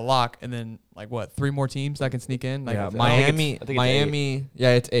 that's like a lock, and then like 3 more teams that can sneak in. Like Yeah, I Miami. think it's Miami.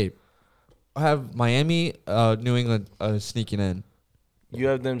 Yeah, it's 8. I have Miami, New England sneaking in. You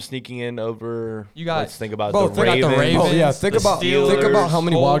have them sneaking in over. You got- let's think about Bro, the think Ravens. about the Ravens. Oh yeah, think the about how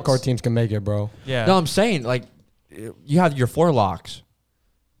many Steelers, wild card Colts. teams can make it, bro. Yeah. No, I'm saying like you have your 4 locks: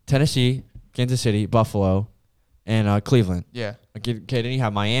 Tennessee, Kansas City, Buffalo, and Cleveland. Yeah. Okay, then you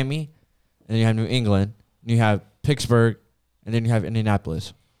have Miami, and then you have New England, and you have Pittsburgh, and then you have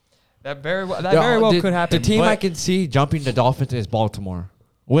Indianapolis. That very well could happen. The team but I can see jumping the Dolphins is Baltimore,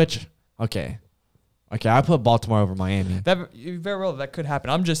 which okay, I put Baltimore over Miami. that very well that could happen.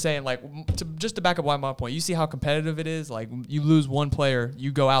 I'm just saying, like, just to back up my point. You see how competitive it is. Like, you lose one player,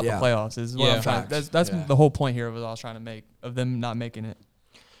 you go out Yeah. the playoffs. Is what Yeah. I'm trying. That's Yeah. the whole point here of what I was trying to make of them not making it.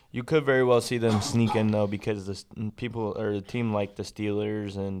 You could very well see them sneak in though, because the people or the team like the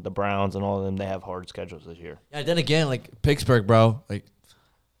Steelers and the Browns and all of them, they have hard schedules this year. Yeah, then again, like Pittsburgh, bro, like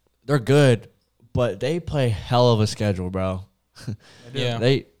they're good, but they play hell of a schedule, bro. Yeah.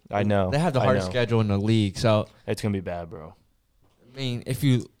 I know. They have the I hardest know. schedule in the league. So It's gonna be bad, bro. I mean, if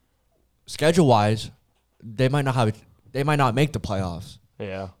you schedule wise, they might not make the playoffs.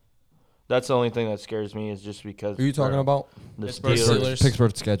 Yeah. That's the only thing that scares me is just because. Who are you talking about? The Pittsburgh Steelers. Steelers.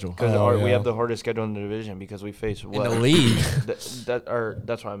 Pittsburgh's schedule. Because Oh, we yeah. have the hardest schedule in the division because we face what? In the league.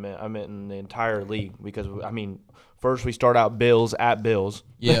 That's what I meant. I meant in the entire league because, I mean, first we start out Bills at Bills.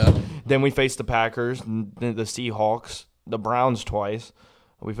 Yeah. Then we face the Packers, the Seahawks, the Browns twice.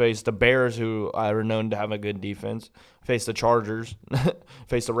 We face the Bears, who are known to have a good defense. Face the Chargers.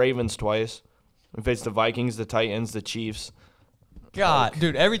 Face the Ravens twice. We face the Vikings, the Titans, the Chiefs. God,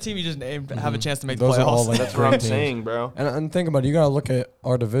 dude, every team you just named have a chance to make Those the are all playoffs. like That's what great I'm teams. saying, bro. And think about it. You got to look at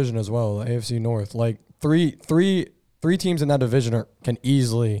our division as well, the AFC North. Like three teams in that division can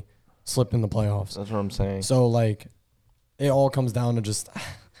easily slip in the playoffs. That's what I'm saying. So like, it all comes down to just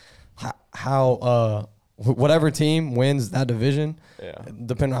how whatever team wins that division, Yeah.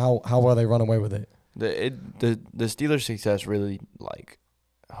 depending on how well they run away with it. The Steelers' success really, like,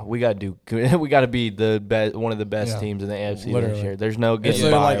 we got to be the best, one of the best Yeah. teams in the AFC this Literally. year. There's no It's getting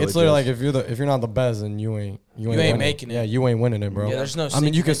literally by like with like this. if you're not the best, then you ain't winning. making it. Yeah, you ain't winning it, bro. Yeah, there's no I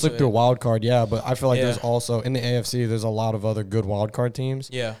mean, you can secret slip to through a it. wild card, yeah, but I feel like Yeah. there's also in the AFC there's a lot of other good wild card teams.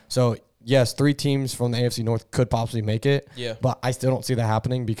 Yeah. So yes, 3 teams from the AFC North could possibly make it. Yeah. But I still don't see that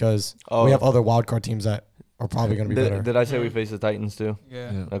happening because Oh. we have other wild card teams that are probably going to be better. Did I say we face the Titans too?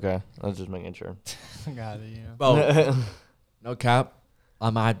 Yeah. Yeah. Okay, I was just making sure. God, yeah. Well, no cap. I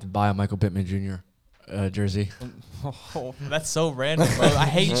might have to buy a Michael Pittman Jr. Jersey. Oh, that's so random, bro. I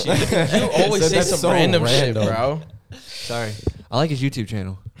hate you. You always say That's some so random shit, random. bro. Sorry. I like his YouTube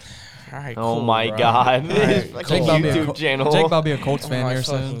channel. All right, Oh cool, my bro. God, All this right, fucking cool. YouTube channel. Jake about to be a Colts Oh fan my here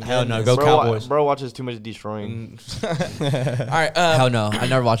soon. fucking Hell no, goodness. go bro, Cowboys. bro watches too much destroying. All right. Hell no. I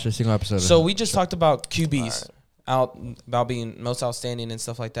never watched a single episode of So it. we just talked about QBs about being most outstanding and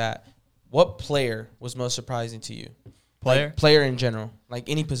stuff like that. What player was most surprising to you? Player? Like, player in general, like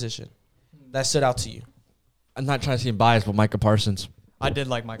any position that stood out to you. I'm not trying to seem biased, but Micah Parsons. I did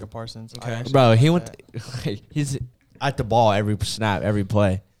like Micah Parsons. I Okay. actually Bro, he liked went. that. He's at the ball every snap, every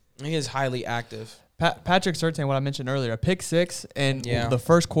play. He is highly active. Patrick Surtain, what I mentioned earlier, a pick 6 and Yeah. the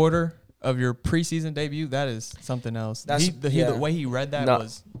first quarter of your preseason debut, that is something else. That's- The way he read that No.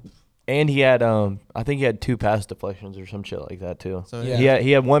 was And he had, I think he had 2 pass deflections or some shit like that too. so. Yeah.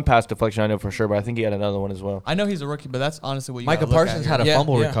 He had 1 pass deflection, I know for sure, but I think he had another one as well. I know he's a rookie, but that's honestly what you Micah gotta look Parsons at had a Yeah,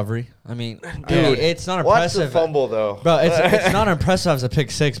 fumble yeah. recovery. I mean, Dude, it's not What's impressive. the fumble though? Bro, it's not impressive as a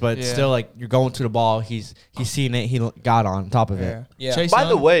pick 6, but it's Yeah. still like you're going to the ball. He's seen it. He got on top of here. it. Yeah. Chase By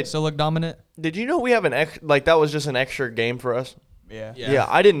the Young way- still look dominant. Did you know we have that was just an extra game for us? Yeah. Yeah.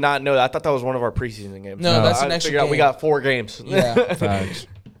 I did not know that. I thought that was one of our preseason games. No, that's an I extra figured out we game. got 4 games. Yeah. Facts.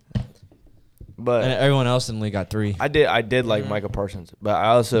 But And everyone else in the league got 3. I did like Mhm. Micah Parsons, but I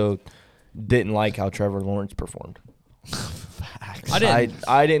also didn't like how Trevor Lawrence performed. I didn't.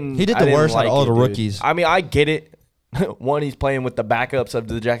 I didn't. He did I the didn't worst out of like all it, the dude. rookies. I mean, I get it. One, he's playing with the backups of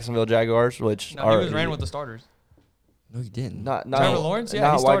the Jacksonville Jaguars, which No, are he was ran with the starters. No, he didn't. not Trevor Lawrence? Yeah,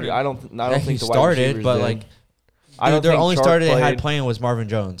 not he started. I don't Yeah, think he the wide started, receivers but did. like, I don't their think only Chark starter they had played. playing was Marvin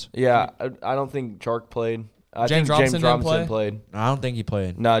Jones. Yeah, I don't think Chark played. I James think James Robinson didn't Robinson play? played. I don't think he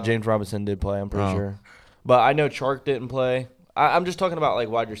played. No, James Robinson did play. I'm pretty Oh. sure, but I know Chark didn't play. I'm just talking about like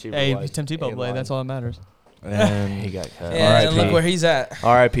wide receiver. Hey, wise Tim Tebow and played. line. That's all that matters. And He got cut. Yeah, and R.I.P. look where he's at.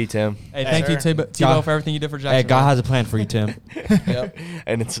 R.I.P. Tim. Hey, thank you, sir. Tebow, God. for everything you did for hey, Jacksonville. God has a plan for you, Tim. Yep.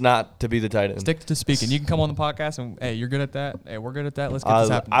 And it's not to be the tight end. Stick to speaking. You can come on the podcast and hey, you're good at that. Hey, we're good at that. Let's get this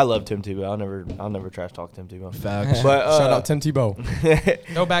happening. I love Tim Tebow. I'll never trash talk Tim Tebow. Facts. But Shout out Tim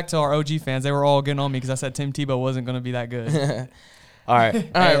Tebow. Go back to our OG fans. They were all getting on me because I said Tim Tebow wasn't going to be that good. all right, All right,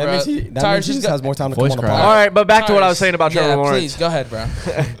 That bro. means he Tyrus, just just go- has more time to Voice come on the crack. podcast. all right. But back to what I was Tyrus, saying about Trevor yeah, Lawrence. Please go ahead, bro.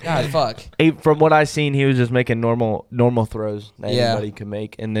 God, fuck. From what I seen, he was just making normal throws that Yeah. anybody could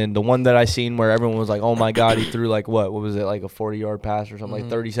make. And then the one that I seen where everyone was like, "Oh my God," he threw like what was it, like a 40-yard pass or something,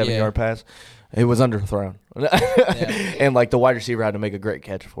 like 37-yard pass. It was underthrown, and like the wide receiver had to make a great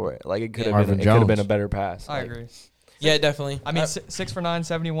catch for it. Like it could have Marvin been, it could have been Jones. a better pass. I Like, agree. Yeah, definitely. I mean, 6 for 9,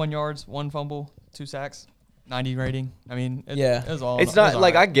 71 yards, 1 fumble, 2 sacks, 90 rating. I mean, Yeah. it was all. It's it not was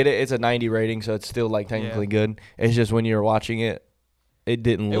like all I right. get it. It's a 90 rating, so it's still like technically good. It's just when you're watching it, it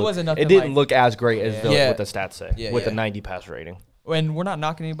didn't. It Look, wasn't nothing It didn't like- look as great as Yeah. what the stats say Yeah, with yeah. the 90 pass rating. And we're not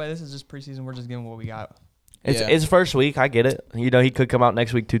knocking anybody. This is just preseason. We're just giving what we got. It's Yeah. his first week. I get it. You know, he could come out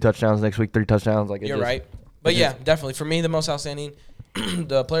next week 2 touchdowns, next week 3 touchdowns. Like it You're just- right. But it yeah, just- definitely. For me, the most outstanding,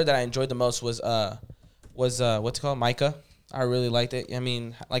 the player that I enjoyed the most was what's it called? Micah. I really liked it. I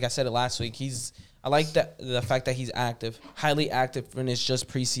mean, like I said it last week, I like that the fact that he's active, highly active when it's just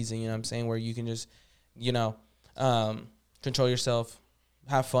preseason, you know what I'm saying, where you can just, control yourself,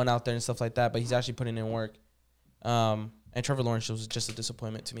 have fun out there and stuff like that, but he's actually putting in work. And Trevor Lawrence was just a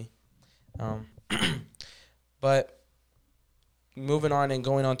disappointment to me. But moving on and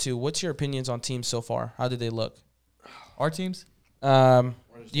going on to what's your opinions on teams so far? How did they look? Our teams.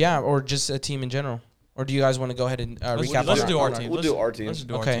 Yeah, or just a team in general. Or do you guys want to go ahead and recap? Let's on do our, our on our- teams. We'll do our teams. Let's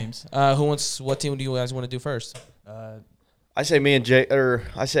do our Okay. teams. What team do you guys want to do first? I say me and Jay, or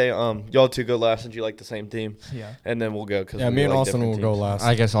I say y'all two go last since you like the same team, Yeah. and then we'll go. Cause Yeah, we me and like Austin will different go teams. last.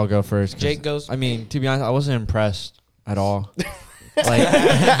 I guess I'll go first. 'cause, Jake goes. I mean, to be honest, I wasn't impressed at all. Like,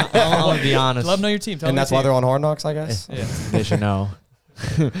 I'm gonna be honest. Love know your team. Tell And me that's your why they're team. on Hard Knocks, I guess. Yeah. They should know.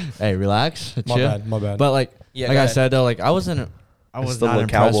 Hey, relax. My chill. bad. My bad. But like, Yeah, like go I ahead. said though, like I was It's not the impressed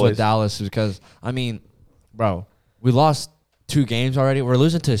Cowboys. with Dallas because I mean, bro, we lost 2 games already. We're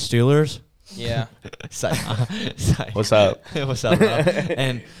losing to Steelers. Yeah. What's up? What's up, bro?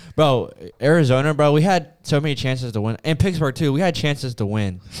 And bro, Arizona, bro, we had so many chances to win, and Pittsburgh too. We had chances to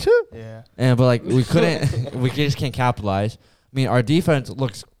win, Yeah. and but like we couldn't. We just can't capitalize. I mean, our defense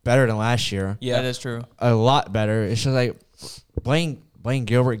looks better than last year. Yeah. That is true. A lot better. It's just like Blaine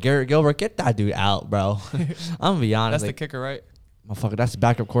Gilbert, Garrett Gilbert, get that dude out, bro. I'm gonna be honest. That's the Like, kicker, right? motherfucker, that's the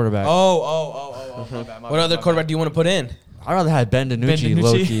backup quarterback. Oh. My bad, my What bad, other my quarterback bad. do you want to put in? I'd rather have Ben DiNucci, DiNucci.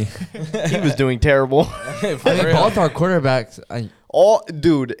 low key. He was doing terrible. I mean, both our quarterbacks.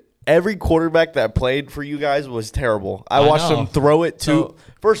 Dude, every quarterback that played for you guys was terrible. I I watched know. them throw it to. So-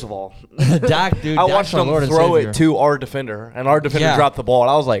 First of all, Dak, dude. I Dak's watched our them Lord and throw Savior. it to our defender, and our defender Yeah. dropped the ball. And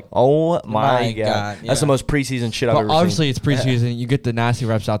I was like, "Oh my My god, God, that's the yeah. most preseason shit I've But ever obviously, seen." it's preseason. You get the nasty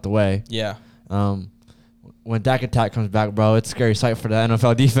reps out the way. Yeah. When Dak Attack comes back, bro, it's a scary sight for the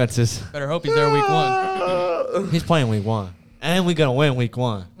NFL defenses. Better hope he's there week 1. He's playing week 1. And we're going to win week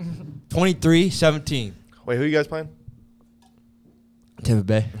 1. 23-17. Wait, who you guys playing? Tampa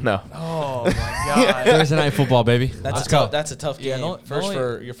Bay. No, Oh my god. Thursday night football, baby. That's Let's a go. tough, that's a tough Yeah, game. the First only-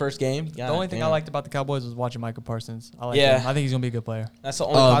 for your first game. The only thing I liked about the Cowboys was watching Michael Parsons. I like Yeah. him. I think he's gonna be a good player. That's the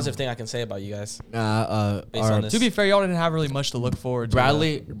only Um, positive thing I can say about you guys. Based Our on this. To be fair, y'all didn't have really much to look forward to.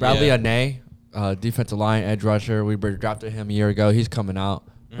 Bradley Yeah. Ane, defensive line, edge rusher. We drafted him a year ago. He's coming out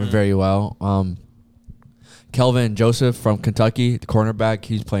very well. Kelvin Joseph from Kentucky, the cornerback,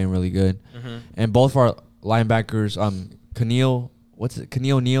 he's playing really good. And both our linebackers, Keneal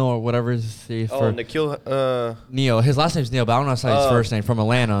Neal or whatever his for Nikhil. Neal. His last name's Neal, but I don't know how to say his first name. From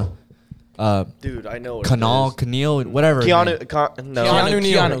Atlanta. Dude, I know. What Keneal, whatever. his name. Keanu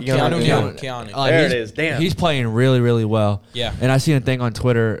Neal. There he's- it is. Damn. He's playing really, really well. Yeah. And I seen a thing on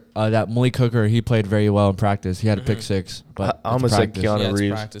Twitter that Malik Hooker, he played very well in practice. He had a pick 6. But I almost said practice. Keanu Yeah, it's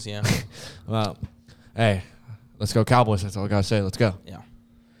Reeves. practice, yeah. Well, hey, let's go Cowboys. That's all I got to say. Let's go. Yeah.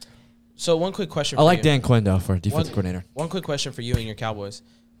 So one quick question I for like you. Dan Quinn, though, for defensive coordinator. One quick question for you and your Cowboys.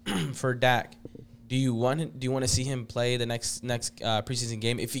 For Dak, do you want to see him play the next preseason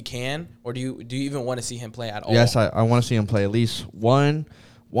game if he can, or do you even want to see him play at all? Yes, I want to see him play at least one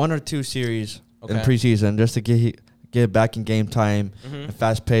or 2 series in Okay. preseason just to get back in game time and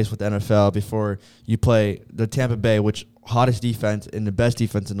fast pace with the NFL before you play the Tampa Bay, which hottest defense and the best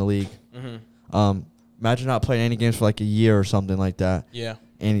defense in the league. Imagine not playing any games for like a year or something like that. Yeah.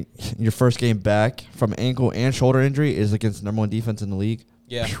 And your first game back from ankle and shoulder injury is against the number 1 defense in the league.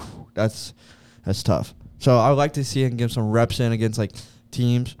 Yeah. That's tough. So I would like to see him give some reps in against like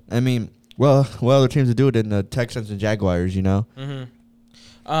teams. I mean, well, other teams to do it than the Texans and Jaguars, you know.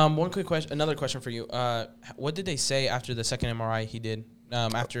 One quick question. Another question for you. What did they say after the second MRI he did?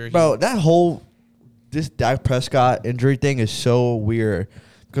 After he, Bro, this Dak Prescott injury thing is so weird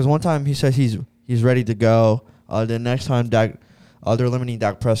because one time he says he's ready to go. The next time they're limiting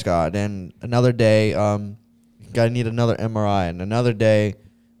Dak Prescott. Then another day, gotta need another MRI, and another day,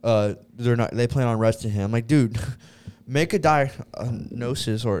 they plan on resting him. Like, dude, make a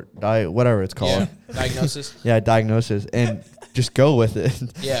diagnosis or whatever it's called. yeah, diagnosis. Yeah, diagnosis, and just go with it.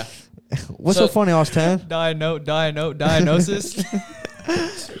 Yeah. What's so funny, Austin? Diagnosis.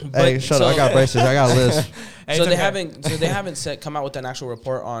 Hey, shut up! I got braces. I got a list. Hey, So it's they okay. haven't. So they haven't come out with an actual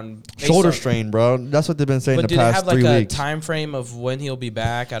report on based Shoulder on- strain, bro. That's what they've been saying But the do they past have like 3 a weeks. time frame of when he'll be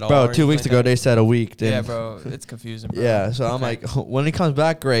back at all? Bro, or 2 anything weeks like ago that? they said a week. Then, Yeah, bro, it's confusing, bro. Yeah, so I'm like, when he comes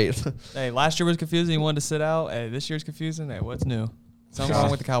back, great. Hey, last year was confusing. He wanted to sit out. Hey, this year's confusing. Hey, what's new? Something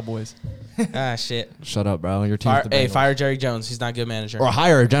wrong with the Cowboys. Ah, shit. Shut up, bro. Your team's the Bengals. Fire Jerry Jones. He's not a good manager. Or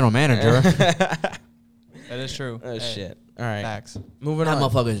hire a general manager. That is true. Oh Hey, shit. All right. Facts. Moving That on.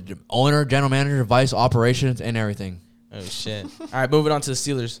 motherfucker's owner, general manager, vice operations, and everything. Oh shit. All right, moving on to the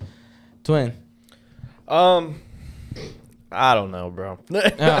Steelers. Twin. I don't know, bro. I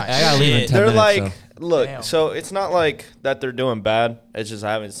gotta leave in 10 They're minutes. like, so. look, Damn. so it's not like that they're doing bad. It's just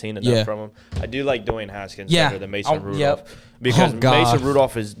I haven't seen enough Yeah. from them. I do like Dwayne Haskins Yeah. better than Mason Oh, Rudolph. yep. Because Oh, God. Mason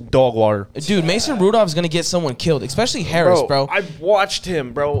Rudolph is dog water. Dude, Mason Rudolph's gonna get someone killed, especially Harris, bro. I watched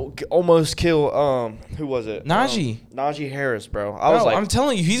him, bro, almost kill, who was it? Najee. Najee Harris, bro. I was like, I'm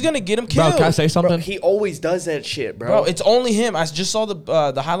telling you, he's gonna get him Bro, killed. can I say bro, something? he always does that shit, bro. Bro, it's only him. I just saw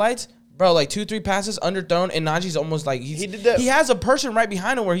the highlights. Bro, like 2-3 passes underthrown, and Najee's almost like He did that- He has a person right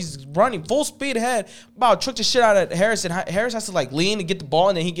behind him where he's running full speed ahead. About tricked the shit out of Harris, and Harris has to like lean to get the ball,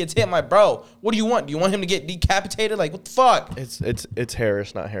 and then he gets hit. I'm like, bro, what do you want? Do you want him to get decapitated? Like, what the fuck? It's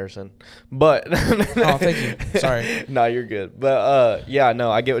Harris, not Harrison. But Oh, thank you. Sorry. No, you're good. But yeah,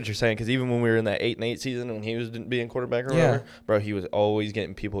 no, I get what you're saying because even when we were in that 8-8 season when he was being quarterback or Yeah. whatever, bro, he was always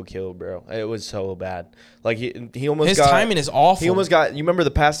getting people killed, bro. It was so bad. Like he almost His got timing is awful. He almost got. You remember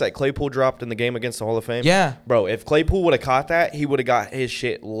the pass that Claypool dropped in the game against the Hall of Fame? Yeah. Bro, if Claypool would have caught that, he would have got his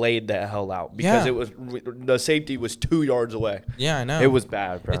shit laid the hell out because Yeah. it was the safety was 2 yards away. Yeah, I know. It was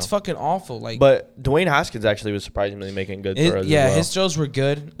bad, bro. It's fucking awful. Like, But Dwayne Haskins actually was surprisingly making good throws. yeah, as well. his throws were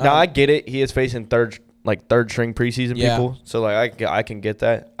good. Now I get it. He is facing third string preseason Yeah. people, so like I can get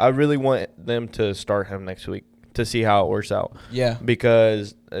that. I really want them to start him next week to see how it works out. Yeah.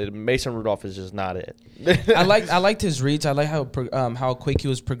 Because Mason Rudolph is just not it. I liked his reads. I like how quick he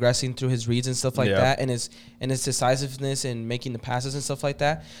was progressing through his reads and stuff like Yeah. that, and his decisiveness and making the passes and stuff like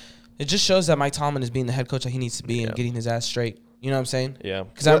that. It just shows that Mike Tomlin is being the head coach that he needs to be Yeah. and getting his ass straight. You know what I'm saying? Yeah.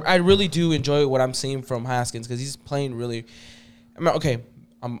 Because I really do enjoy what I'm seeing from Haskins because he's playing really. I mean, okay,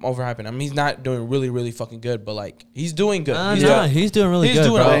 I'm overhyping. I mean, he's not doing really, really fucking good, but like he's doing good. He's doing really He's good.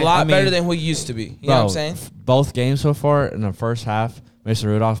 doing bro. a lot I mean, better than what he used to be. You know what I'm saying? Both games so far in the first half, Mason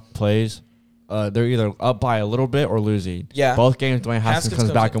Rudolph plays. They're either up by a little bit or losing. Yeah. Both games, Dwayne Haskins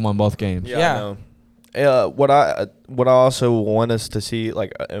comes back and won both games. Yeah. I know. What I also want us to see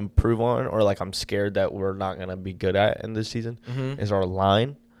like improve on, or like I'm scared that we're not gonna be good at in this season, is our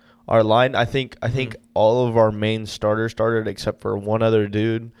line. Our line, I think all of our main starters started except for one other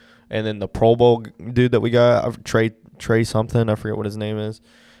dude, and then the Pro Bowl dude that we got, Trey something, I forget what his name is,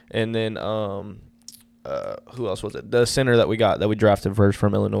 and then who else was it? The center that we drafted first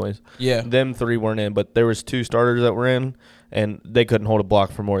from Illinois. Yeah. Them 3 weren't in, but there was 2 starters that were in, and they couldn't hold a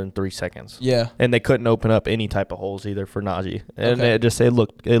block for more than 3 seconds. Yeah. And they couldn't open up any type of holes either for Najee. And Okay.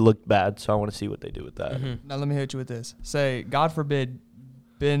 it looked bad, so I want to see what they do with that. Now let me hit you with this. Say, God forbid,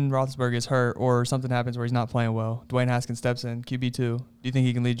 Ben Roethlisberger is hurt or something happens where he's not playing well. Dwayne Haskins steps in, QB2. Do you think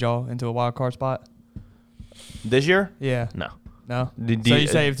he can lead y'all into a wild card spot? This year? Yeah. No. No. Did So you- you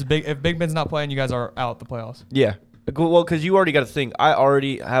say if Big Ben's not playing, you guys are out the playoffs. Yeah. Well, because you already got to think. I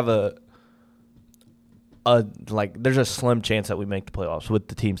already have there's a slim chance that we make the playoffs with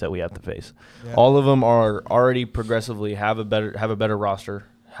the teams that we have to face. Yeah. All of them are already progressively have a better roster,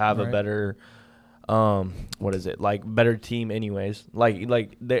 have a Right. better better team anyways.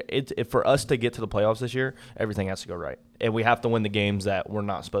 If for us to get to the playoffs this year, everything has to go right. And we have to win the games that we're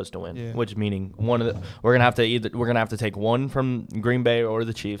not supposed to win, Yeah. which meaning we're going to have to take one from Green Bay or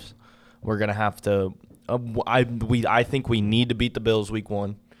the Chiefs. We're going to have to I think we need to beat the Bills week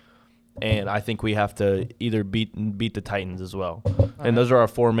 1. And I think we have to either beat the Titans as well. And those are our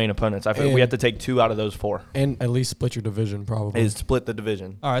 4 main opponents. I think we have to take 2 out of those 4. And at least split your division, probably. Is split the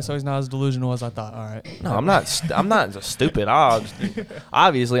division. All right, so he's not as delusional as I thought. All right. No, I'm not. I'm not stupid.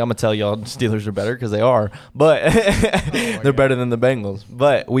 Obviously, I'm gonna tell y'all Steelers are better because they are, but they're better than the Bengals.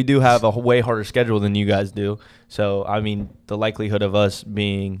 But we do have a way harder schedule than you guys do. So I mean, the likelihood of us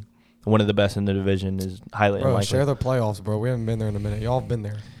being one of the best in the division is highly Bro, unlikely. share the playoffs, bro. We haven't been there in a minute. Y'all have been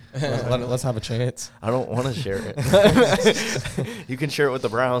there. Let's have a chance. I don't want to share it. You can share it with the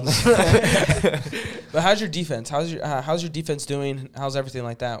Browns. But how's your defense? How's your defense doing? How's everything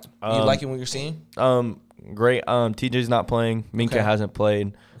like that? You liking what you're seeing? Great. TJ's not playing. Minka Okay. hasn't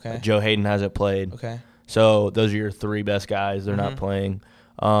played. Okay. Joe Hayden hasn't played. Okay. So those are your 3 best guys. They're not playing.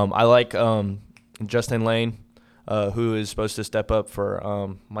 I like Justin Lane, who is supposed to step up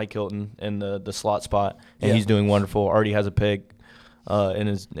for Mike Hilton in the slot spot, and Yeah. he's doing wonderful. Already has a pick, and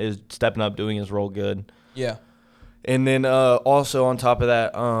is stepping up, doing his role good. Yeah. And then also on top of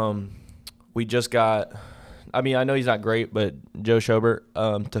that, we just got. I mean, I know he's not great, but Joe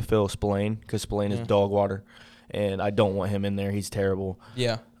Schobert to fill Spillane because Spillane is dog water, and I don't want him in there. He's terrible.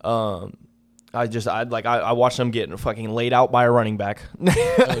 Yeah. I watched him getting fucking laid out by a running back.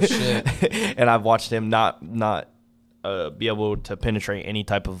 Oh shit. And I've watched him not be able to penetrate any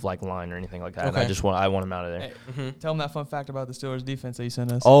type of like line or anything like that. And Okay. I want him out of there. Hey, tell them that fun fact about the Steelers defense that you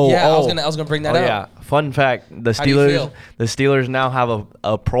sent us. Yeah, I was gonna bring that up. Yeah, fun fact: the How do you feel? Steelers now have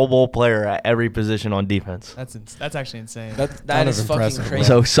a Pro Bowl player at every position on defense. That's actually insane. That is fucking crazy.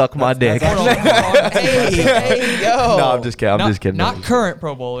 So suck my dick. Hold on, hold on. hey, yo. No, I'm just kidding. I'm just kidding. Not current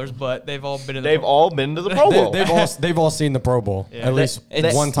Pro Bowlers, but they've all been in the They've Pro all been to the Pro Bowl. They've all seen the Pro Bowl Yeah. at least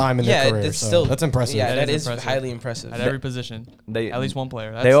It's- one time in their career. It's So still that's impressive. Yeah, That that is is impressive. highly impressive. at every position. They At least one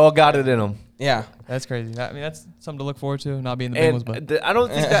player. They all got it in them. Yeah. That's crazy. I mean, that's something to look forward to. Not being the And Bengals, but I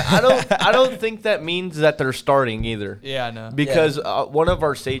don't think that I don't think that means that they're starting either. yeah, I know. Because one of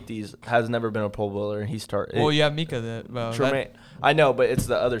our safeties has never been a Pro Bowler, and he started. Well, you have Mika. That I know, but it's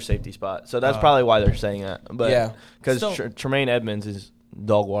the other safety spot, so that's Oh. probably why they're saying that. But Yeah. because Still- Tremaine Edmonds is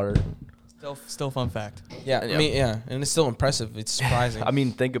dog water. still fun fact. Yeah. I mean, yeah, and it's still impressive. It's surprising. I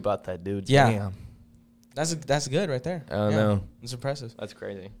mean, think about that, dude. Yeah. Damn. That's good right there. I don't know. It's impressive. That's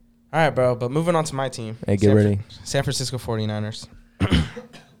crazy. All right, bro. But moving on to my team. Hey, get ready. San Francisco 49ers.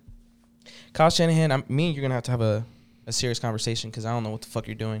 Kyle Shanahan, me and you're going to have a serious conversation because I don't know what the fuck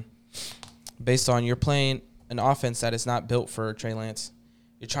you're doing. Based on you're playing an offense that is not built for Trey Lance.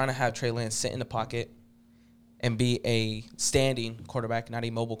 You're trying to have Trey Lance sit in the pocket and be a standing quarterback, not a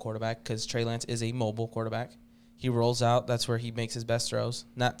mobile quarterback, because Trey Lance is a mobile quarterback. He rolls out. That's where he makes his best throws,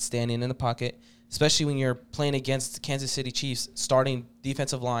 not standing in the pocket, especially when you're playing against the Kansas City Chiefs starting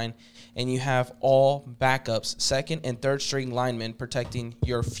defensive line and you have all backups, second and third string linemen protecting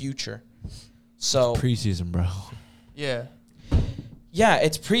your future. So Preseason, bro. Yeah. yeah,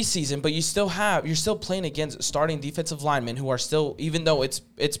 it's preseason, but you're still playing against starting defensive linemen who are still, even though it's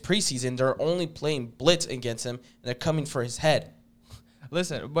preseason, they're only playing blitz against him and they're coming for his head.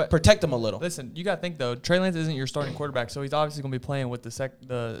 Listen, but Protect him a little. listen, you got to think though. Trey Lance isn't your starting quarterback, so he's obviously going to be playing with the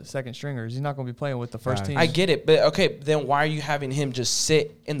second stringers. He's not going to be playing with the first Right. team. I get it, but okay, then why are you having him just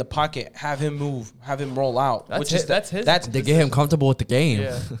sit in the pocket, have him move, have him roll out? That's which his- is that's his- That's They get him comfortable with the game.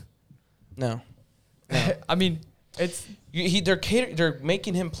 Yeah. no. I mean, it's They're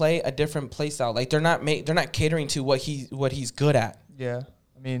making him play a different play style. Like they're not catering to what he's good at. yeah.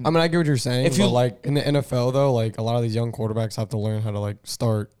 I mean, I get what you're saying. If you- But like in the NFL though, like a lot of these young quarterbacks have to learn how to like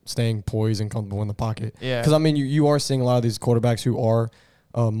start staying poised and comfortable in the pocket. Yeah. Because I mean, you are seeing a lot of these quarterbacks who are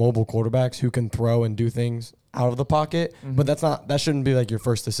mobile quarterbacks who can throw and do things out of the pocket. But that shouldn't be like your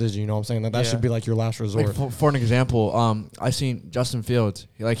first decision. You know what I'm saying? That Yeah. should be like your last resort. Like for an example, I seen Justin Fields.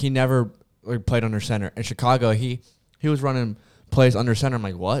 He never played under center. In Chicago, he was running plays under center. I'm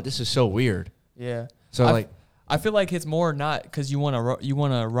like, what? This is so weird. yeah. So I feel like it's more not because you want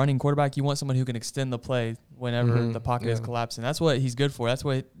a running quarterback. You want someone who can extend the play whenever the pocket is collapsing. That's what he's good for. That's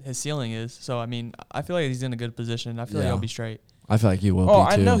what his ceiling is. So I mean, I feel like he's in a good position. I feel like Yeah. he'll be straight. I feel like he will. Oh,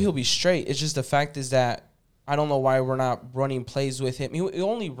 be I too. know he'll be straight. It's just the fact is that I don't know why we're not running plays with him. He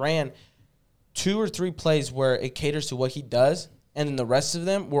only ran 2 or 3 plays where it caters to what he does, and then the rest of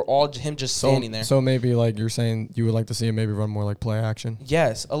them were all him just standing there. So maybe like you're saying you would like to see him maybe run more like play action.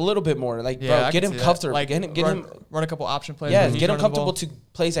 Yes, a little bit more. Like, Yeah, bro, I get can him see that. comfortable. Like Get him. run a couple option plays. Yeah, where he's get him running the comfortable ball. to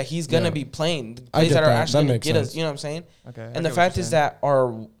plays that he's gonna Yeah. be playing. The I plays get that are that. That actually gonna makes get us. sense. You know what I'm saying? Okay. I And get the what fact you're is saying. that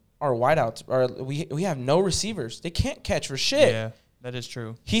our wideouts we have no receivers. They can't catch for shit. Yeah, that is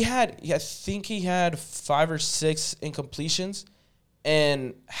true. I think he had 5 or 6 incompletions,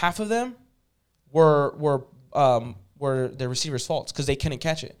 and half of them were the receivers' faults because they couldn't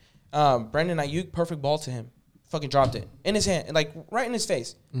catch it. Brandon Ayuk, perfect ball to him, fucking dropped it in his hand, like right in his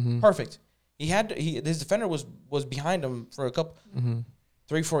face, perfect. His defender was behind him for a couple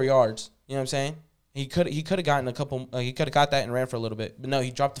 3-4 yards. You know what I'm saying? He could have gotten a couple. He could have got that and ran for a little bit, but no,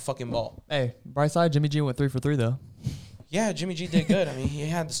 he dropped the fucking ball. Hey, bright side, Jimmy G went 3 for 3 though. Yeah, Jimmy G did good. I mean, he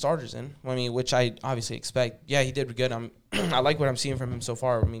had the starters in. I mean, which I obviously expect. Yeah, he did good. I like what I'm seeing from him so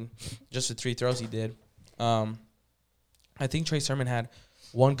far. I mean, just the 3 throws he did. I think Trey Sermon had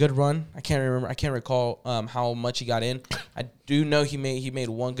one good run. I can't recall how much he got in. I do know he made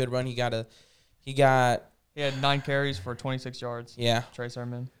one good run. He had 9 carries for 26 yards. Yeah, Trey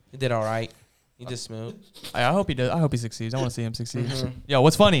Sermon. he did all right. He did smooth. I hope he does. I hope he succeeds. I want to see him succeed. Mhm. Yo,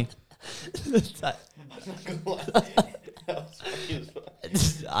 what's funny?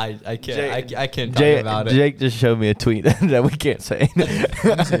 I can't. Jake- I can't talk about it. Jake just showed me a tweet that we can't say.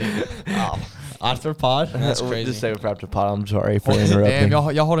 After pod. That's crazy. Just say it for after pod. I'm sorry for interrupting.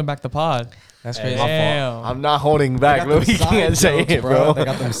 Damn, y'all holding back the pod. That's Hey, crazy. my Damn. I'm not holding back, but we can't say it, bro. They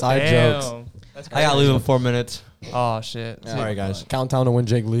got them side jokes. Damn. That's I gotta leave in 4 minutes. Oh shit. Yeah. Sorry, guys. Countdown to when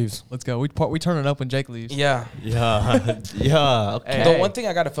Jake leaves. Let's go. We turn it up when Jake leaves. Yeah. Yeah. Yeah. Okay. The one thing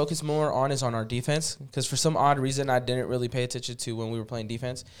I got to focus more on is on our defense because for some odd reason I didn't really pay attention to when we were playing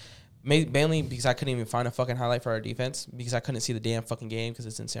defense. Mainly because I couldn't even find a fucking highlight for our defense because I couldn't see the damn fucking game because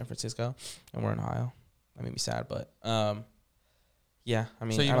it's in San Francisco and we're in Ohio. That made me sad, but yeah. I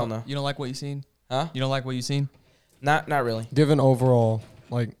mean, So you I don't know. You don't like what you seen? Huh? You don't like what you seen? Not really. Given overall,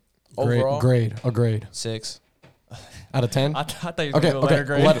 like Overall? a grade 6. out of 10. I thought you were Okay, going to letter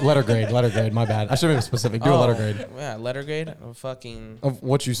grade. Letter grade. My bad. I should have been specific. Do a letter grade Yeah, letter grade. Fucking of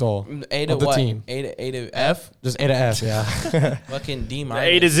what you saw. A to Of the what? team. A to F. Just A to F. Yeah. Fucking D minus.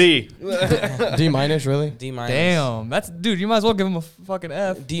 A to Z. D minus, really? D minus. Damn, dude. You might as well give him a fucking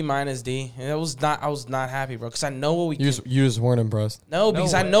F. D minus D. And I was not happy, bro, because I know what we You just weren't impressed. No,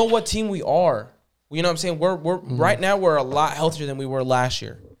 because I way. know what team we are. You know what I'm saying? We're right now we're a lot healthier than we were last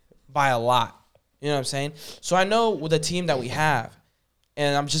year, by a lot. You know what I'm saying? So I know with the team that we have,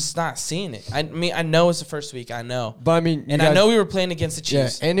 and I'm just not seeing it. I mean, I know it's the first week. I know, But I mean, and I know we were playing against the Yeah,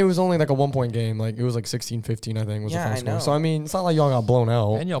 Chiefs. and it was only like a 1-point game. Like it was like 16-15, I think was Yeah, the I final know. score. So I mean, it's not like y'all got blown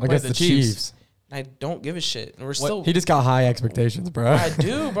out And y'all played against the the Chiefs. Chiefs. I don't give a shit. And we're still. He just got high expectations, bro. I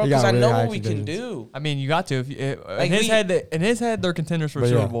do, bro, He because got I really know high what we can expectations. do. I mean, you got to. Like In his head, they're contenders for But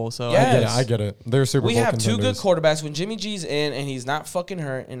Super yeah. Bowl. So Yeah. I get it. They're Super We Bowl have two good contenders. quarterbacks. When Jimmy G's in and he's not fucking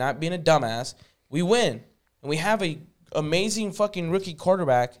hurt and not being a dumbass, we win. And we have a amazing fucking rookie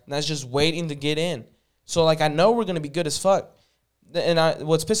quarterback that's just waiting to get in. So like I know we're gonna be good as fuck. And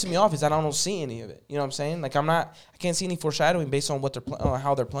what's pissing me off is that I don't see any of it. You know what I'm saying? Like I can't see any foreshadowing based on what they're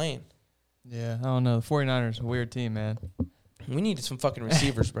how they're playing. yeah, I don't know. The 49ers a weird team, man. We need some fucking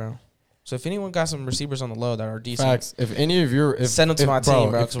receivers, bro. So if anyone got some receivers on the low that are decent, Facts. If any of your send them to my team,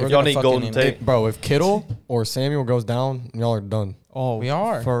 bro. Because we're y'all gonna need fucking Golden Tate. Bro, if Kittle or Samuel goes down, y'all are done. Oh, We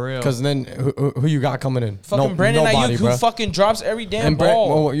are. for real. Because then who you got coming in? fucking Brandon nobody, Ayuk, who bro. fucking drops every damn And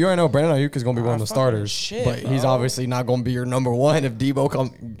ball. well, you already know Brandon Ayuk is going to be one of the fucking starters. shit, but he's bro. obviously not going to be your number one if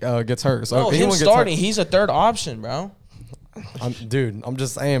Debo gets hurt. So No, if him anyone gets starting, hurt, he's a third option, bro. I'm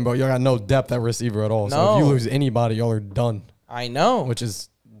just saying, bro, y'all got no depth at receiver at all. So No. if you lose anybody, y'all are done, I know. which is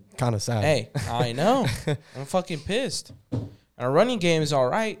kind of sad. Hey, I know. I'm fucking pissed. Our running game is all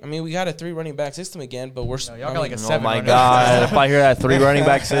right. I mean, we got a 3 running back system again, but we're No, y'all got like a Oh 7. my running God! If I hear that 3 running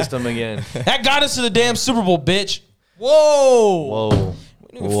back system again, that got us to the damn Super Bowl, bitch. Whoa. whoa.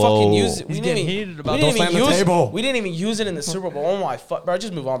 We didn't even Whoa. fucking use it. He's We getting didn't even, heated about we Don't didn't even slam the use table. it. We didn't even use it in the Super Bowl. Oh my fuck, bro!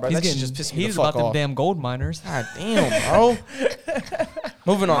 Just move on, bro. He's That shit getting just pissed me the heated fuck about them off. damn gold miners. God damn, bro.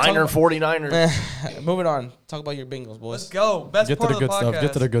 Moving on. Minor Talk 49ers. about, moving on. Talk about your Bengals, boys. Let's go. Best Get to part the of the good podcast. stuff.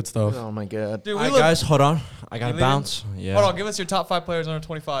 Get to the good stuff. Oh my God. Dude, All we right, look. guys, hold on. I got You to leaving? bounce. Yeah. Hold on. Give us your top 5 players under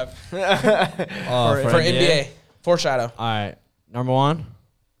 25. For NBA. Foreshadow. All right. Number 1,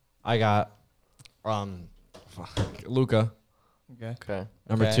 I got Luca. Okay. Okay.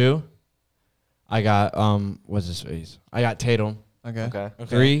 Number Okay. 2, I got what's his face? I got Tatum. Okay. Okay. Okay.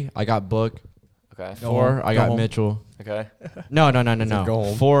 3, I got Book. Okay. Go 4, home. I Go got home. Mitchell. Okay. No. go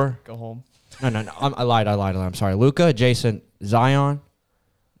home. 4, Go home. no. I lied. I'm sorry. Luca, Jason, Zion,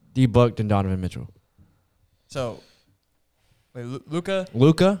 D Book, and Donovan Mitchell. So, wait, Luca,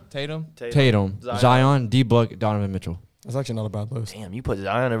 Luca, Tatum. Tatum, Zion, D Book, Donovan Mitchell. That's actually not a bad list. Damn, you put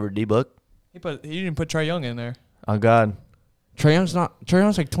Zion over D-Book? He didn't put Trae Young in there. Oh God. Trae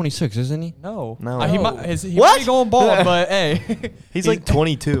Young's like 26, isn't he? No. No. He No. might, he What? might be going bald, but hey. He's like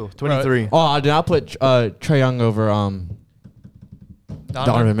 22, 23. Oh, I did not put Trae Young over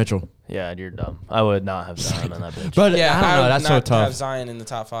Donovan Mitchell. Yeah, you're dumb. I would not have Zion on that bitch. But Yeah, I don't know. would That's so not have tough. Zion in the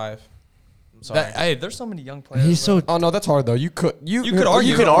top 5. I'm sorry. Hey, there's so many young players. He's bro. so. Oh no, that's hard though. You could could argue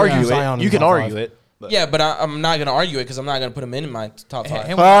you can it. argue Zion it. in You the can top argue 5. it. But. Yeah, but I'm not gonna argue it because I'm not gonna put him in my top 5.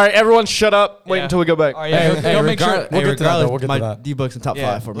 Hey, All right, everyone, shut up. Wait Yeah. until we go back. All right, yeah, go make sure. We'll get to that, though. We'll get to my that. D Book's in top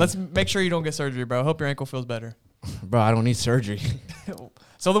Yeah, 5 for me. let's make sure you don't get surgery, bro. Hope your ankle feels better. Bro, I don't need surgery.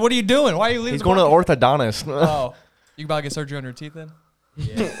 So then what are you doing? Why are you leaving? He's going to the orthodontist. Oh, you about to get surgery on your teeth then? Bro's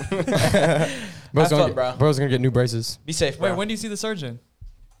Have fun, gonna, bro. Bro's gonna get new braces. Be safe, bro. Wait, when do you see the surgeon?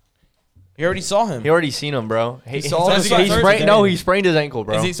 You already saw him. He already seen him, bro. He saw him? he He got sprained, surgery. no, he sprained his ankle,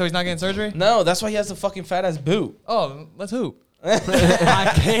 bro. So he's not getting surgery? No, that's why he has the fucking fat ass boot. Oh, let's hoop.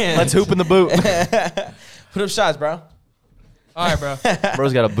 I can't. Let's hoop in the boot. Put up shots, bro. All right, bro.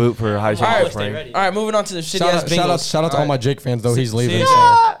 Bro's got a boot for high All school right, sprain. all right, moving on to the shitty ass Bengals. Shout out to all my Jake fans though. He's See leaving. you, So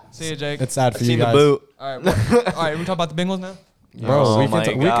Jake. See you, Jake. it's sad I for you seen the guys. boot. All right, all right. We talk about the Bengals now. Bro, Oh we my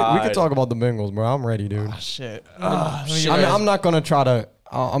can we God. could talk about the Bengals, bro. I'm ready, dude. Oh, shit. I mean, I'm not gonna try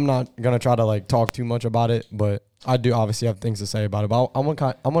to like talk too much about it, but I do obviously have things to say about it. But I'm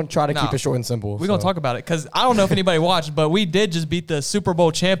gonna try to keep Nah. it short and simple. We're going to talk about it because I don't know if anybody watched, but we did just beat the Super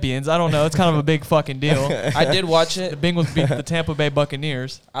Bowl champions. I don't know. It's kind of a big fucking deal. I did watch The it. Bengals beat the Tampa Bay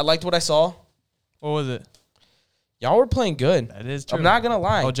Buccaneers. I liked what I saw. What was it? Y'all were playing good. That is true. I'm not gonna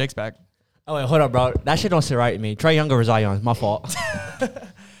lie. Oh, Jake's back. Oh, wait, hold up, bro. That shit don't sit right with me. Trae Young over Zion. My fault.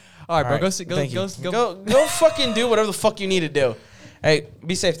 All All right, bro. All right, thank you. Go fucking do whatever the fuck you need to do. Hey,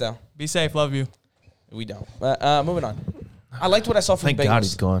 be safe though. Be safe. Love you. We don't. Moving on. I liked what I saw from Thank the Bengals. God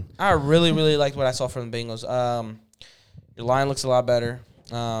he's gone. I really, really liked what I saw from the Bengals. Your line looks a lot better.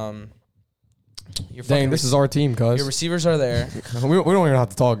 Dang, this is our team, cuz. Your receivers are there. we don't even have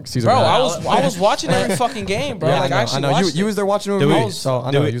to talk. Caesar Bro, Ballard. I was watching every fucking game, bro. Yeah, like I actually I know. watched You it. was there watching it Did with we- me, so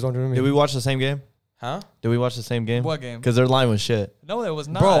I know you was watching it with me. Did we watch the same game? Huh? Did we watch the same game? What game? Because their line was shit. No, it was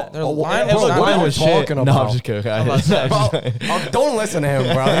not. Bro, Their line was bro, not what bad. are you talking about? No, I'm just kidding. I'm about to say. Bro, don't listen to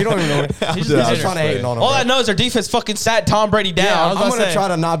him, bro. You don't even know. He's He's just just trying to hate on him. All bro. I know is their defense fucking sat Tom Brady down. Yeah, I was I'm about gonna to say. try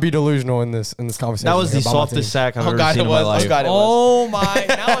to not be delusional in this conversation. That was the about my softest team. sack I've Oh ever God, seen it in my was. life. Oh God, it was. Oh my!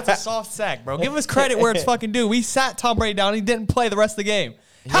 Now it's a soft sack, bro. Give us credit where it's fucking due. We sat Tom Brady down. He didn't play the rest of the game.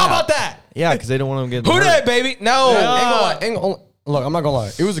 How about that? Yeah, because they don't want him getting Who hurt. that, baby? No. Look, I'm not gonna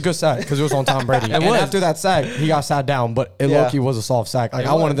lie. It was a good sack because it was on Tom Brady. and was. after that sack, he got sat down, but it Yeah. low-key was a soft sack. Like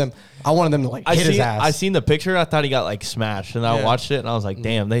I wanted them to like hit his ass. I seen the picture. I thought he got like smashed, and I Yeah. watched it, and I was like,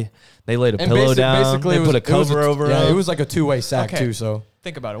 "Damn, they laid a And pillow down. basically, They it put a was- it was cover over Yeah, him. it was like a two-way sack Okay. too. So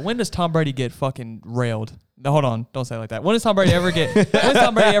Think about it. When does Tom Brady get fucking railed? No, hold on. Don't say it like that. When does Tom Brady ever get? When does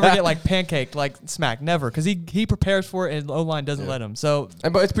Tom Brady ever get like pancaked, like smacked? Never, because he prepares for it, and O line doesn't let him. So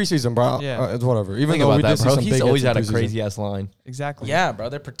but it's preseason, bro. Yeah. It's whatever. Even Think though about we that, did see bro. some He's big always hits had in a preseason. crazy ass line. exactly. Yeah, bro.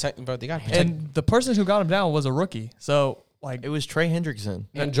 They're protecting, bro. They got protect. And the person who got him down was a rookie. So like It was Trey Hendrickson.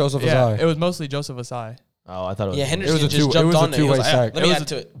 And Joseph yeah, Azai. it was mostly Joseph Asai. Oh, I thought it was. Yeah, Henderson It was a just two- it jumped was a on there. He was two-way like, sack. let me It add was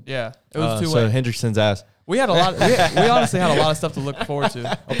to it. Yeah, it was two So way. Hendrickson's ass. We had a lot. We honestly had a lot of stuff to look forward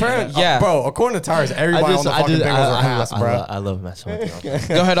to. Apparently, Yeah. bro. According to Tires, everybody on the fucking Bengals are ass, bro. I love messing with you.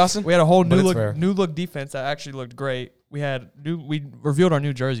 Go ahead, Austin. We had a whole But new it's fair. look defense that actually looked great. We revealed our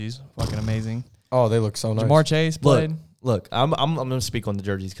new jerseys. Fucking amazing. Oh, they look so nice. Jamar Chase played. Look, I'm gonna speak on the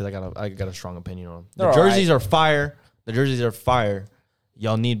jerseys because I got a strong opinion on them. The They're jerseys are fire. The jerseys are fire.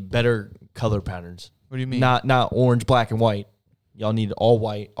 Y'all need better color patterns. What do you mean? Not orange, black, and white. Y'all need all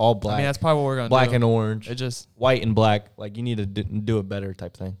white, all black. I mean, that's probably what we're gonna black do. and orange, It just. white and black. Like you need to do it better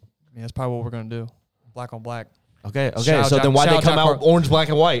type thing. I mean, that's probably what we're gonna do. Black on black. Okay. Shout So out then Jack- why shout they out come Jack out Har- orange, black,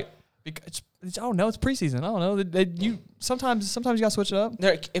 and white? Because I don't know. It's preseason. I don't know. You sometimes you gotta switch it up.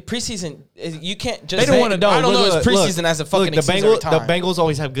 Preseason, you can't just. They don't want to know. I don't know. Look, It's preseason as a fucking the excuse every Bengals. The time. Bengals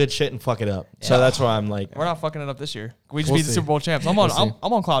always have good shit and fuck it up. So Yeah. that's why I'm like, We're not fucking it up this year. We just We'll beat the see. Super Bowl champs. I'm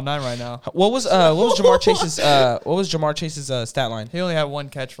on cloud 9 right now. What was Jamar Chase's stat line? He only had one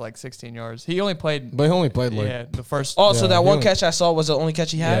catch for like 16 yards. He only played. But he only played like Yeah, the first. Oh, so Yeah, that he one only- catch I saw was the only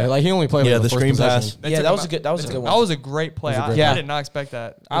catch he yeah, had. like he only played Yeah, like the first screen possession. pass. They Yeah, took that him was a out. good. That was a good That one. was a great play. It was a I, great play. I did not expect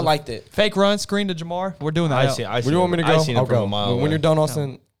that. I liked it. Fake run, screen to Jamar. We're doing that. I out. see. I Would see. you want me to go? I seen I'll it from go. a mile When away. you're done,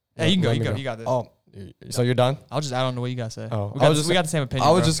 Austin. Yeah, you can go. let You me go. You got this. Oh, so you're done? I'll just add on to what you guys say. Oh, We got the same opinion.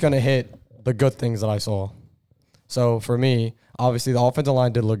 I was bro. just gonna hit the good things that I saw. So for me, obviously the offensive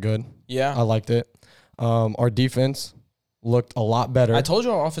line did look good. Yeah. I liked it. Our defense looked a lot better. I told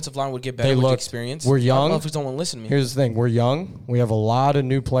you our offensive line would get better They with looked- experience. we're young. Motherfuckers don't want to listen to me. Here's the thing: we're young. We have a lot of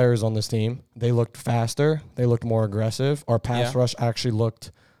new players on this team. They looked faster. They looked more aggressive. Our pass Yeah. rush actually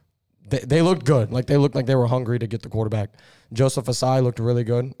looked. They looked good. Like they looked like they were hungry to get the quarterback. Joseph Asai looked really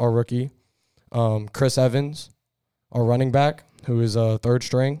good. Our rookie, Chris Evans, our running back, who is a third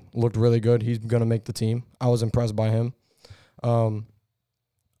string, looked really good. He's gonna make the team. I was impressed by him.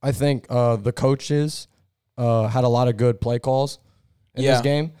 I think the coaches had a lot of good play calls in Yeah. this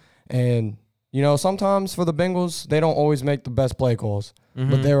game, and you know sometimes for the Bengals they don't always make the best play calls,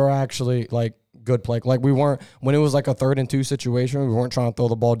 but they were actually like good play. Like we weren't when it was like a 3rd and 2 situation, we weren't trying to throw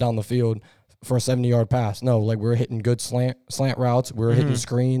the ball down the field for a 70-yard pass. No, like we were hitting good slant routes. We were hitting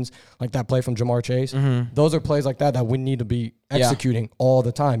screens, like that play from Jamar Chase. Those are plays like that we need to be executing all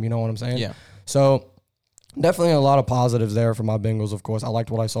the time. You know what I'm saying? Yeah. So definitely a lot of positives there for my Bengals, of course. I liked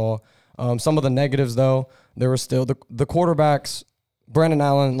what I saw. Some of the negatives, though, there were still the quarterbacks. Brandon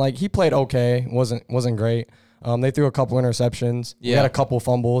Allen, like he played okay, wasn't great. They threw a couple interceptions. We Yeah. had a couple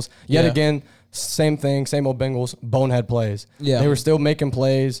fumbles. Yet Yeah. again, same thing, same old Bengals, bonehead plays. Yeah. They were still making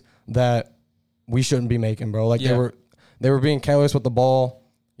plays that we shouldn't be making, bro. Like Yeah. they were being careless with the ball.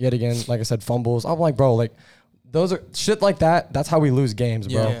 Yet again, like I said, fumbles. I'm like, bro, like those are shit like that. That's how we lose games,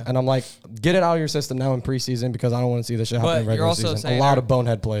 bro. Yeah. And I'm like, get it out of your system now in preseason because I don't want to see this shit happen But in you're regular also season. A saying lot of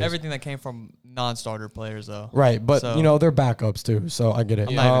bonehead plays. everything that came from non-starter players, though. Right, but So- you know they're backups too, so I get it.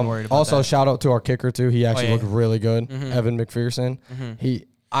 I'm not even worried about also, that. shout out to our kicker too. He actually yeah. looked really good, Evan McPherson.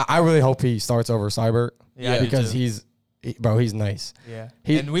 I really hope he starts over Cybert Yeah, I do because too. he's nice. Yeah.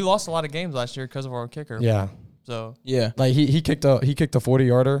 He- And we lost a lot of games last year because of our kicker. Yeah, So Yeah. like he kicked a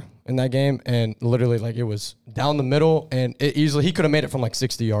 40-yarder in that game, and literally like it was down the middle, and it easily he could have made it from like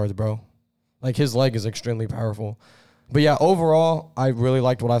 60 yards, bro. Like his leg is extremely powerful. But yeah, overall, I really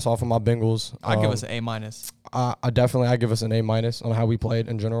liked what I saw from my Bengals. I give us an A-. I give us an A- on how we played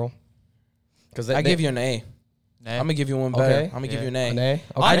in general. Because I give you an A. I'm gonna give you one better. Okay. I'm gonna give you an an A. A. Okay.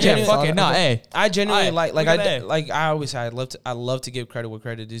 I genuinely- fuck it, no, A. I genuinely Alright, like we got A. like I always say I love to give credit where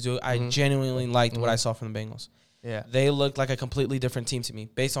credit is due. I genuinely liked what I saw from the Bengals. Yeah. They looked like a completely different team to me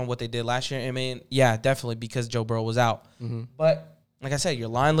based on what they did last year. I mean, yeah, definitely because Joe Burrow was out. But like I said, your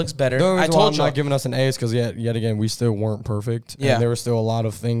line looks better. The only I reason why told I'm you. not giving us an A is because yet again we still weren't perfect. Yeah. And there were still a lot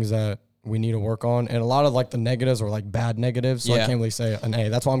of things that we need to work on, and a lot of like the negatives or like bad negatives. So I Yeah. can't really say an A.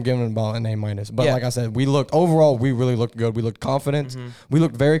 That's why I'm giving it about an A-. But Yeah. like I said, we really looked good. We looked confident. We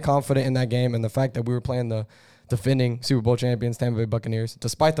looked very confident in that game, and the fact that we were playing the defending Super Bowl champions, Tampa Bay Buccaneers,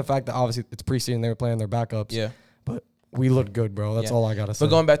 despite the fact that obviously it's preseason, they were playing their backups. Yeah. But we looked good, bro. That's Yeah. all I gotta say. But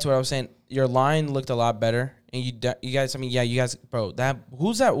going back to what I was saying, your line looked a lot better, and you guys. I mean, yeah, you guys, bro.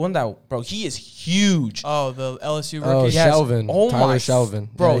 Who's that one? That bro, he is huge. Oh, the LSU Oh, rookie. Yes. Shelvin. Oh Tyler my, Shelvin.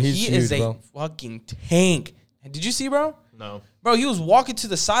 bro. Yeah, he's he huge, is a bro. fucking tank. Did you see, bro? No. Bro, he was walking to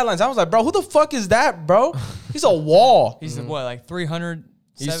the sidelines. I was like, bro, who the fuck is that, bro? He's a wall. He's what, like 370?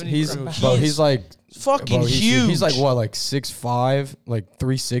 He's He he's is like fucking bro, huge. He's like what, like 6'5", like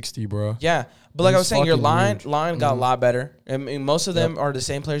 360, bro. Yeah, but like I was He's saying, your fucking huge. line got a lot better. I mean, most of them are the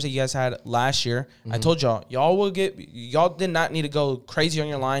same players that you guys had last year. I told y'all did not need to go crazy on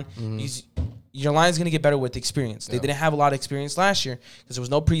your line. Your line's gonna get better with experience. They didn't have a lot of experience last year because there was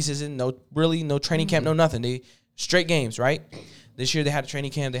no preseason, no training camp, no nothing. They straight games, right? This year they had a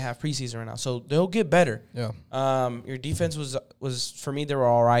training camp, they have preseason right now, so they'll get better. Yeah. Your defense was for me, they were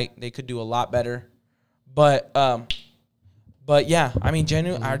all right. They could do a lot better, but yeah, I mean,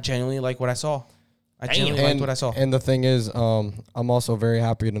 I genuinely like what I saw. I genuinely liked what I saw. And the thing is, I'm also very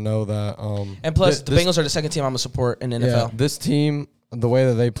happy to know that. And plus, the Bengals are the second team I'm gonna support in the yeah, NFL. this team, the way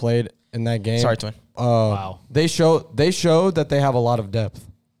that they played in that game. Sorry, Twin. Wow. They showed that they have a lot of depth.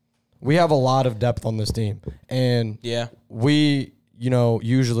 We have a lot of depth on this team, and Yeah. we,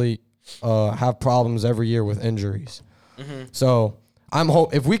 usually have problems every year with injuries. So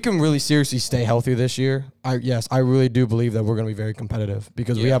if we can really seriously stay healthy this year, I really do believe that we're going to be very competitive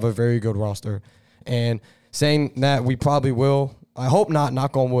because we Yeah. have a very good roster. And saying that we probably will, I hope not,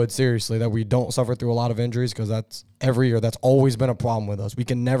 knock on wood, seriously, that we don't suffer through a lot of injuries because that's every year. That's always been a problem with us. We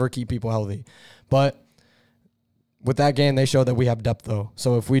can never keep people healthy. But with that game, they showed that we have depth, though.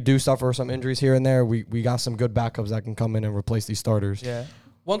 So if we do suffer some injuries here and there, we got some good backups that can come in and replace these starters. Yeah.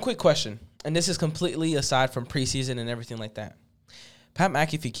 One quick question, and this is completely aside from preseason and everything like that. Pat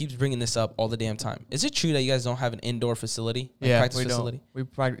McAfee keeps bringing this up all the damn time. Is it true that you guys don't have an indoor facility, practice we facility? don't. We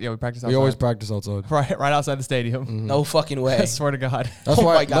practice outside. We always practice outside. right outside the stadium. No fucking way. I swear to God. That's Oh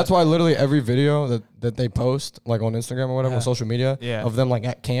why. my God. That's why literally every video that they post, like on Instagram or whatever, Yeah. social media, Yeah. of them like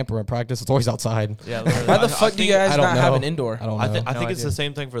at camp or at practice, it's always outside. Yeah. Literally. Why the fuck do you guys I don't not have know. an indoor? I don't know. I No think it's idea. the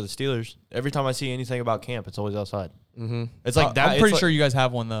same thing for the Steelers. Every time I see anything about camp, it's always outside. Mm-hmm. It's like that. I'm it's pretty like- sure you guys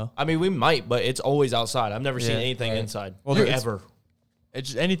have one though. I mean, we might, but it's always outside. I've never seen Yeah. anything Right. inside. Well, Like, it's- ever. It's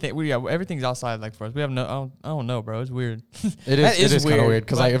just anything. Everything's outside. Like for us, we have no. I don't know, bro. It's weird. It That is is kind of weird, weird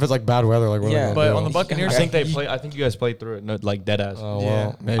because but- like if it's like bad weather, like what are Yeah. they But gonna on do? the Buccaneers, I think they play. I think you guys played through it, no, like dead ass. Oh Yeah.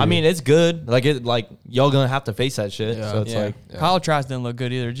 well, maybe. I mean, it's good. Like y'all gonna have to face that shit. Yeah. So it's Yeah. like, Yeah. Kyle Trask didn't look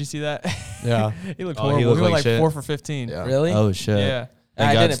good either. Did you see that? Yeah. he looked Oh, he horrible. He, looked went like like shit. 4 for 15. Yeah. Really? oh shit. Yeah.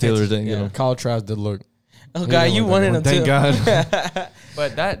 Thank I God didn't Steelers pitch- didn't get yeah. him. Kyle Trask did look. Oh, God, you wanted him Thank too. God.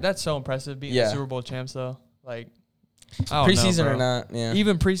 But that's so impressive being Yeah. the Super Bowl champs though. Like I don't Preseason know, bro. or not? Yeah.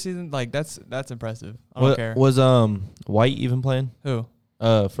 Even preseason, like that's impressive. I don't care. Was White even playing Who?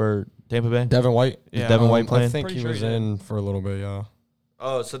 for Tampa Bay? Devin White. Yeah. Devin White I playing? think Pretty he sure was he did. in for a little bit. Yeah.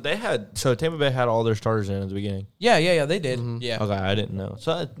 Oh, so Tampa Bay had all their starters in at the beginning. Yeah, they did. Mhm. Yeah. Okay, I didn't know.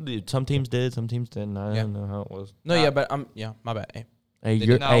 So some teams did, some teams didn't. I Yeah. don't know how it was. No, yeah, but my bad. Hey. Hey, They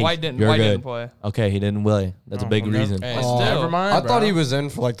you're, did. No, hey, White didn't. you're White good. didn't play. Okay, he didn't really. That's a Oh, big well, reason. Hey, Oh, never mind. I thought bro. he was in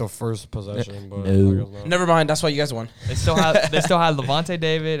for like the first possession, but No. I guess not. Never mind. That's why you guys won. They still had Levante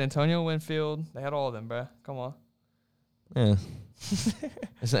David, Antonio Winfield. They had all of them, bro. Come on. Yeah.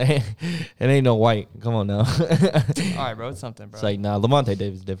 it ain't no White. Come on now. All right, bro. It's something, bro. It's like, nah, Lamont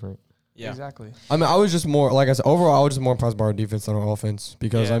Davis different. Yeah. Exactly. I mean, I was just more, like I said, overall, I was just more impressed by our defense than our offense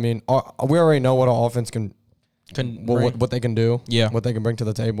because, Yeah. I mean, we already know what our offense can, Bring. what they can do, Yeah. what they can bring to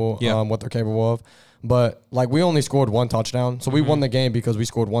the table, Yeah. what they're capable of. But, like, we only scored one touchdown. So we won the game because we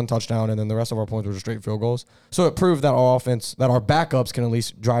scored one touchdown and then the rest of our points were just straight field goals. So it proved that our offense, that our backups can at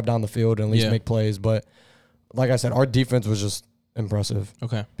least drive down the field and at least Yeah. make plays. But, like I said, our defense was just impressive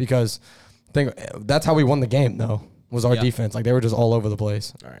Okay. because that's how we won the game, though. was our Yeah. defense. Like they were just all over the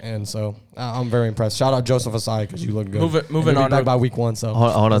place. All right. And so I'm very impressed. Shout out Joseph Asai because you look good. Moving And you'll on. be back by week 1. So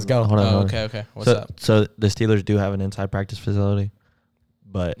Hold on, let's go. Hold on, Oh, hold on. okay. What's so, up? So the Steelers do have an inside practice facility,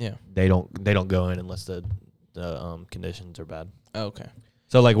 but Yeah. they don't go in unless the conditions are bad. Oh, okay.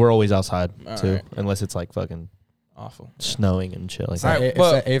 So like we're always outside All too, right. unless it's like fucking Awful. snowing and shit like It's that. All right, that,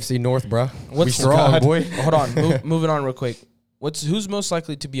 but- it's that AFC North, bro. What's we strong, boy. Hold on. Moving on real quick. Who's most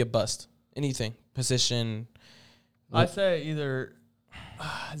likely to be a bust? Anything? Position? I'd say either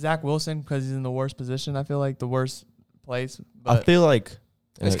Zach Wilson because he's in the worst position. I feel like the worst place. I But feel like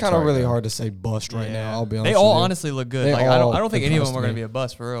It's kind of really hard to say bust right now. I'll be honest. They all with you. honestly look good. They Like I all don't think any of them impressed are going to me. be a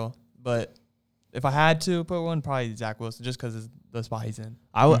bust for real. But if I had to put one, probably Zach Wilson, just because the spot he's in.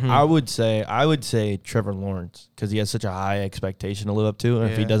 I would say Trevor Lawrence because he has such a high expectation to live up to, and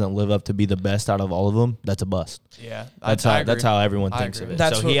if he Yeah. doesn't live up to be the best out of all of them, that's a bust. Yeah, That's how everyone I thinks agree. of it.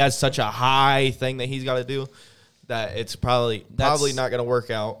 That's so he has such a high thing that he's got to do that it's probably not going to work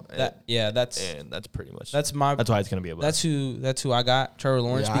out. That's and that's pretty much that's why it's going to be a bust. that's who I got. Trevor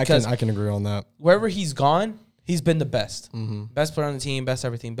Lawrence, Yeah, because I can agree on that. wherever he's gone, he's been the best. Mm-hmm. Best player on the team, best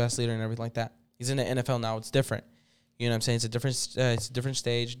everything, best leader, and everything like that. He's in the NFL now. It's different. You know what I'm saying? It's a different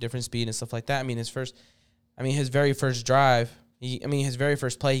stage, different speed, and stuff like that. I mean, his very first drive. His very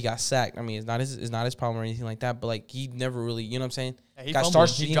first play, he got sacked. I mean, it's not his problem or anything like that. But like, he never really, you know what I'm saying? Yeah, he Got fumbled.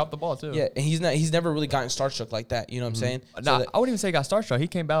 starstruck. He dropped the ball too. Yeah, and he's never really gotten starstruck like that. You know what I'm saying? So Nah, that- I wouldn't even say he got starstruck. He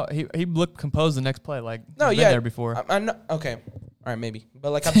came out. He looked composed the next play. Like No, he's yeah, been there before. I'm not okay. All right, maybe,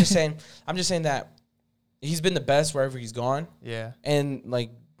 but like I'm just saying that he's been the best wherever he's gone, Yeah, and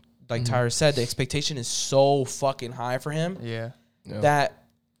like Tyra said, the expectation is so fucking high for him yeah. that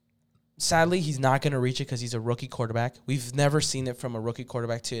sadly he's not going to reach it because he's a rookie quarterback. We've never seen it from a rookie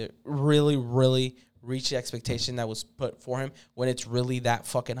quarterback to really, really reach the expectation that was put for him when it's really that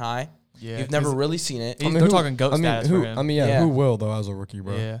fucking high. Yeah, You've never 'cause really seen it. They're talking goat status for him. Yeah. Who will though as a rookie,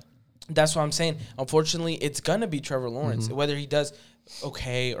 bro? Yeah, That's what I'm saying. Unfortunately, it's gonna be Trevor Lawrence. Mm-hmm. Whether he does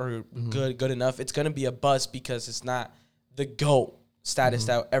okay or good enough, it's gonna be a bust because it's not the GOAT status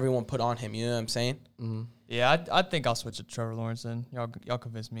that everyone put on him. You know what I'm saying? yeah. I think I'll switch to Trevor Lawrence. Then y'all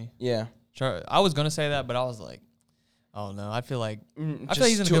convinced me. Yeah. I was gonna say that, but I was like, oh no. I feel like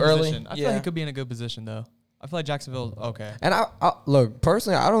he's in a too good early. position. I feel like he could be in a good position though. I feel like Jacksonville's okay. And I look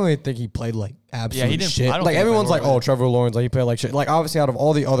personally, I don't really think he played like absolute he didn't- shit. I don't Like think he everyone's played like, oh, Trevor Lawrence, like he played like shit. Like obviously, out of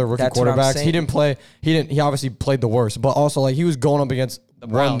all the other rookie That's what I'm quarterbacks, saying. he didn't play. He obviously played the worst. But also, like he was going up against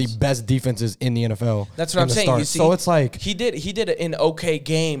one of the Browns. best defenses in the NFL. That's what in I'm the saying. start. You see, so it's like he did an okay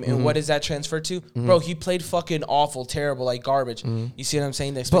game, and what does that transfer to, bro? He played fucking awful, terrible, like garbage. You see what I'm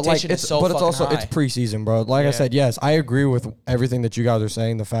saying? The But like expectation it's is so but it's fucking also high. it's preseason, bro. Like I Yeah. said, yes, I agree with everything that you guys are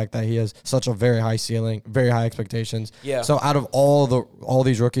saying. The fact that he has such a very high ceiling, very high expectations. Yeah. So out of all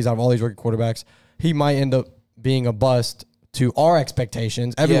these rookies, out of all these rookie quarterbacks, he might end up being a bust to our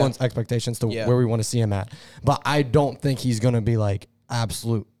expectations, everyone's expectations to Yeah. where we want to see him at. But I don't think he's gonna be like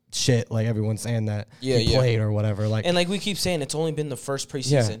absolute shit, like everyone's saying that he played or whatever. Like And like we keep saying, it's only been the first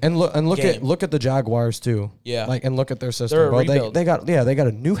yeah, preseason. and look game. at the Jaguars too. Yeah. like and look at their system, They're a bro. rebuild. They got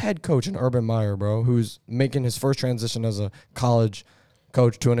a new head coach in Urban Meyer, bro, who's making his first transition as a college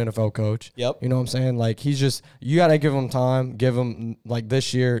coach to an NFL coach. Yep. You know what I'm saying? Like he's just you got to give him time, give him like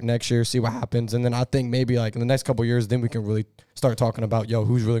this year, next year, see what happens, and then I think maybe like in the next couple of years, then we can really start talking about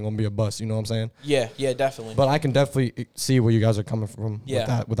who's really gonna be a bust. You know what I'm saying? Yeah, definitely. But I can definitely see where you guys are coming from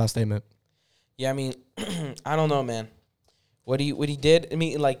Yeah. with that statement. Yeah, I mean, I don't know, man. What he did, I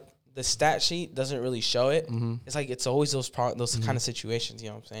mean, like the stat sheet doesn't really show it. It's like it's always those kind of situations. You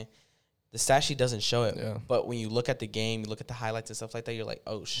know what I'm saying? The stat sheet doesn't show it. Yeah. But when you look at the game, you look at the highlights and stuff like that, you're like,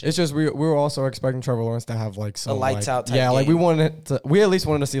 oh shit. It's just we were also expecting Trevor Lawrence to have like some lights like, out type yeah, like we game. we at least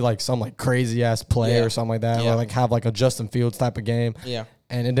wanted to see like some like crazy ass play Yeah. or something like that, Yeah. or like have like a Justin Fields type of game, Yeah.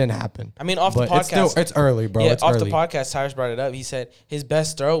 and it didn't happen. I mean, off But the podcast, it's early, bro. yeah, It's off early. the podcast, Tyrus brought it up. He said his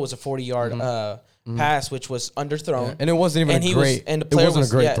best throw was a 40-yard pass, which was underthrown. Yeah. And it wasn't even And a he great. and the player it wasn't a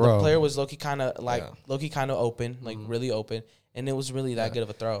great throw. The player was low-key kind of open, like Mm-hmm. really open, and it was really that good of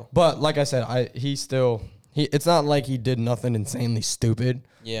a throw. But like I said, it's not like he did nothing insanely stupid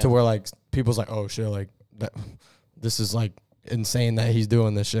Yeah. to where like people's like, oh shit, like that, this is like insane that he's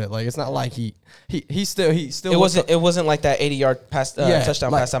doing this shit. Like it's not like he still. It wasn't like that 80-yard pass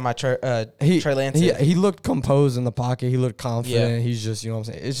touchdown like, pass on my Trey Lance. He looked composed in the pocket. He looked confident. Yeah. He's just, you know what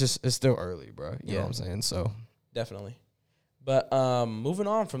I'm saying? It's still early, bro. You know what I'm saying? So Definitely. But moving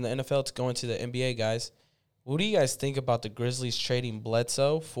on from the NFL to going to the NBA, guys. What do you guys think about the Grizzlies trading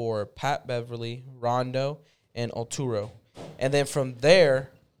Bledsoe for Pat Beverly, Rondo, and Arturo? And then from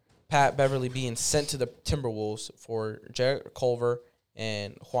there, Pat Beverly being sent to the Timberwolves for Jarrett Culver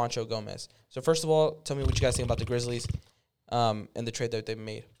and Juancho Gomez. So first of all, tell me what you guys think about the Grizzlies and the trade that they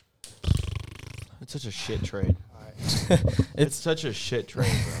made. It's such a shit trade. It's such a shit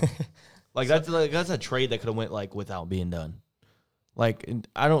trade, bro. That's a trade that could have went without being done. I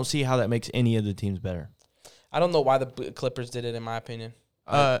don't see how that makes any of the teams better. I don't know why the Clippers did it, in my opinion.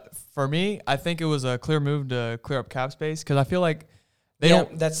 For me, I think it was a clear move to clear up cap space because I feel like they They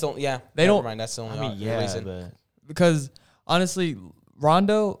don't. That's the They don't. mind. That's the only I mean, reason. but Because honestly,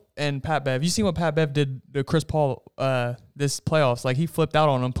 Rondo and Pat Bev, you seen what Pat Bev did to Chris Paul this playoffs? He flipped out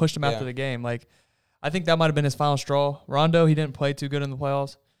on him, pushed him after the game. I think that might have been his final straw. Rondo, he didn't play too good in the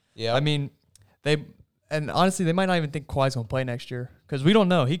playoffs. Yeah. I mean, honestly, they might not even think Kawhi's going to play next year because we don't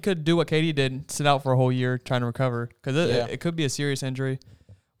know. He could do what KD did, sit out for a whole year trying to recover because it could be a serious injury.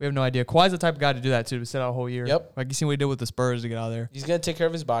 We have no idea. Kawhi's the type of guy to do that too, to sit out a whole year. Yep. You seen what he did with the Spurs to get out of there. He's going to take care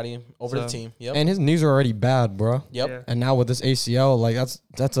of his body over the team. Yep. And his knees are already bad, bro. Yep. Yeah. And now with this ACL,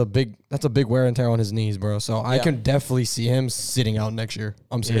 that's a big wear and tear on his knees, bro. So I can definitely see him sitting out next year.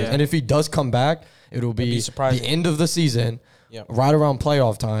 I'm serious. Yeah. And if he does come back, it'll be surprising. the end of the season, Yep. right around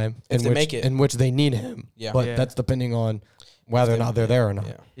playoff time, If they make it. in which they need him. Yeah. But Yeah. that's depending on whether or not they're there or not.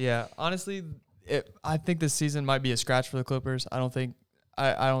 Yeah. Yeah, honestly, I think this season might be a scratch for the Clippers. I don't think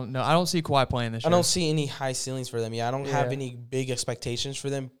I don't know. I don't see Kawhi playing this I year. don't see any high ceilings for them. Yeah, I don't have Yeah. any big expectations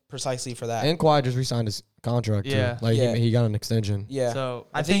for them precisely for that. And Kawhi just re-signed his contract Yeah. too. He got an extension. yeah. So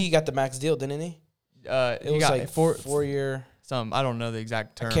I think he got the max deal, didn't he? it It was got like 4-year. some. I don't know the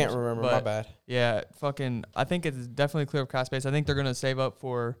exact I terms. can't remember. but My bad. Yeah, I think it's definitely clear of cap space. I think they're gonna save up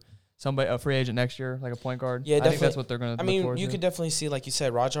for a free agent next year, like a point guard. Yeah, I think definitely. that's what they're gonna. I look mean, forward you to. could definitely see, like you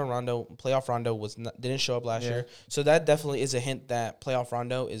said, Rajon Rondo, playoff Rondo didn't show up last year, so that definitely is a hint that playoff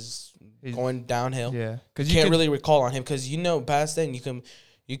Rondo is He's- going downhill. Yeah, because You can't really recall on him because past then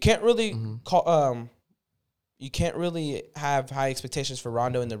you can't really call you can't really have high expectations for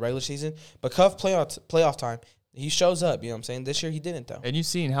Rondo in the regular season, but come playoff time, he shows up. You know what I'm saying? This year he didn't though. And you've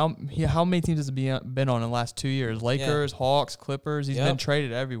seen how many teams has he been on in the last 2 years? Lakers, Hawks, Clippers. He's been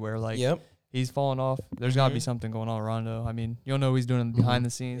traded everywhere. Yep. He's fallen off. There's got to be something going on with Rondo. I mean, you don't know what he's doing behind the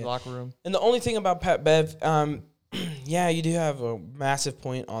scenes, locker room. And the only thing about Pat Bev, yeah, you do have a massive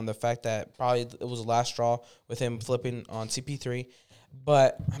point on the fact that probably it was the last straw with him flipping on CP3.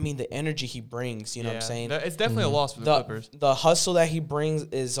 But, I mean, the energy he brings, you know what I'm saying? It's definitely a loss for the Clippers. The hustle that he brings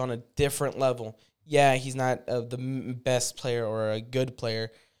is on a different level. Yeah, he's not the best player or a good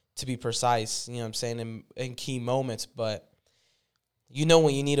player, to be precise, you know what I'm saying, in key moments. But when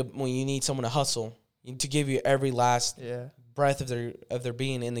you need someone to hustle, to give you every last breath of their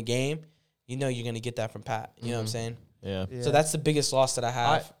being in the game, you're going to get that from Pat. You know what I'm saying? yeah. So that's the biggest loss that I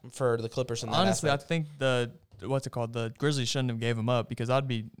have for the Clippers in that Honestly, aspect. I think the Grizzlies shouldn't have gave him up because that'd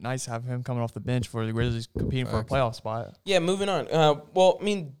be nice to have him coming off the bench for the Grizzlies competing for a playoff spot. Yeah, moving on. Well, I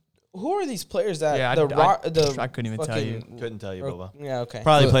mean, who are these players that I couldn't even tell you. Couldn't tell you, Boba. Yeah, okay.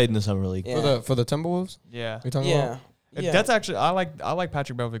 Probably played in the summer league. Yeah. For the Timberwolves? Yeah. You talking about? Yeah. That's actually I like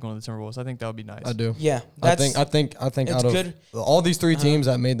Patrick Beverly going to the Timberwolves. I think that would be nice. I do. Yeah, I think it's out of good. all these three teams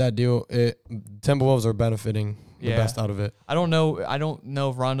that made that deal, Timberwolves are benefiting the best out of it. I don't know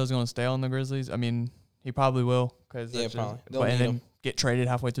if Rondo's going to stay on the Grizzlies. I mean, he probably will because probably. They'll and need then him. get traded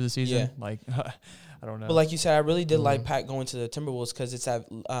halfway through the season. Yeah. Like I don't know. But like you said, I really did like Pat going to the Timberwolves because it's that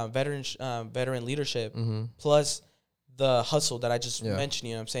veteran leadership plus the hustle that I just mentioned.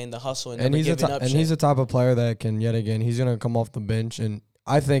 You know what I'm saying? The hustle and He's giving up shit. he's the type of player that can he's gonna come off the bench, and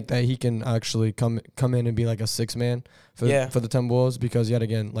I think that he can actually come in and be like a 6-man for the Timberwolves because yet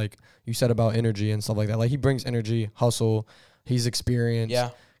again, like you said about energy and stuff like that, like he brings energy, hustle, he's experienced. Yeah.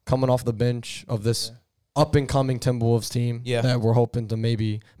 Coming off the bench of this up and coming Timberwolves team that we're hoping to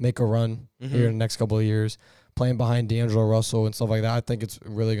maybe make a run here in the next couple of years. Playing behind D'Angelo Russell and stuff like that, I think it's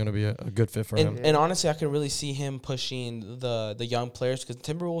really going to be a good fit for him. And honestly, I can really see him pushing the young players because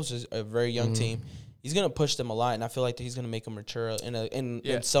Timberwolves is a very young team. He's going to push them a lot, and I feel like he's going to make them mature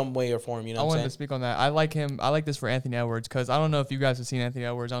in some way or form. You know I what I'm wanted saying? to speak on that. I like him. I like this for Anthony Edwards because I don't know if you guys have seen Anthony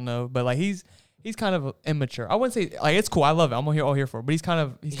Edwards. I don't know, but like he's kind of immature. I wouldn't say like it's cool. I love it. I'm all here for it. But he's kind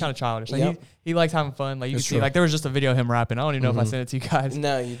of childish. Like he likes having fun. Like you can see, like there was just a video of him rapping. I don't even know if I sent it to you guys.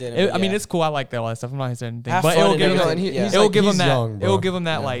 No, you didn't. I mean, it's cool. I like that all that stuff. I'm not saying anything, Have but fun it'll and give him everything. that. He's It'll give him he's that. young, bro. It'll give him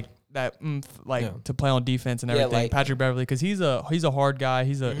that Yeah. like that to play on defense and everything. like- Patrick Beverly, because he's a hard guy.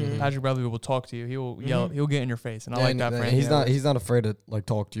 He's a Patrick Beverly will talk to you. He will yell. He'll get in your face, and I like that for Anthony Edwards. He's not afraid to like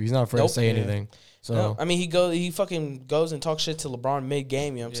talk to you. He's not afraid to say anything. So No, I mean he fucking goes and talks shit to LeBron mid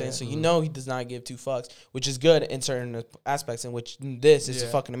game. You know what I'm saying? So you know he does not give two fucks, which is good in certain aspects. In which this is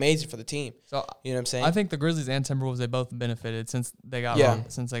fucking amazing for the team. So You know what I'm saying? I think the Grizzlies and Timberwolves they both benefited since they got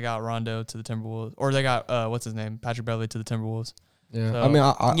Rondo to the Timberwolves, or they got what's his name, Patrick Beverly to the Timberwolves. Yeah, So- I mean,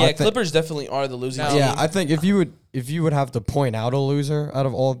 I think, Clippers definitely are the losing No. team. Yeah, I think if you would have to point out a loser out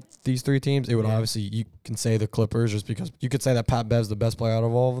of all these three teams, it would obviously, you can say the Clippers, just because you could say that Pat Bev's the best player out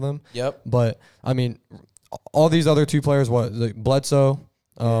of all of them. Yep. But I mean, all these other two players, Bledsoe,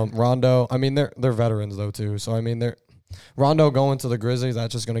 Rondo. I mean, they're veterans though too. So I mean, Rondo going to the Grizzlies,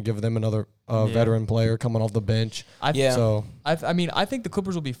 that's just going to give them another veteran player coming off the bench. Yeah. So I mean, I think the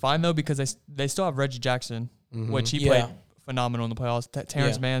Clippers will be fine though because they still have Reggie Jackson, which he Yeah. played phenomenal in the playoffs.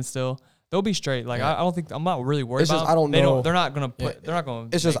 Terrence Yeah. Mann still. They'll be straight. Like Yeah. I don't think I'm not really worried It's about. just, I don't know. They're not gonna play. Yeah. They're not going.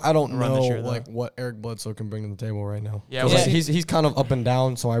 it's just I don't run know this year, though. like what Eric Bledsoe can bring to the table right now. Yeah, 'Cause, we'll like, see. he's kind of up and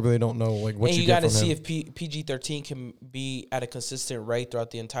down, so I really don't know like what And you you get got to from see him. if PG-13 can be at a consistent rate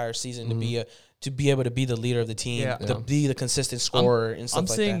throughout the entire season Mm-hmm. to be able to be the leader of the team, Yeah. to be the consistent scorer and stuff I'm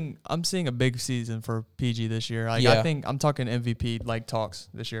like seeing I'm seeing a big season for PG this year. Like Yeah. I think I'm talking MVP like talks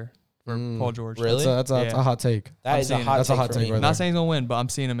this year for Paul George. Really? That's a Yeah. hot take. that. That I'm is a seeing it. hot That's a take hot for take me. right Not there. saying he's gonna win, but I'm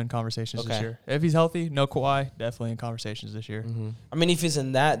seeing him in conversations this Okay. year. If he's healthy, no Kawhi, definitely in conversations this year. I mean, if he's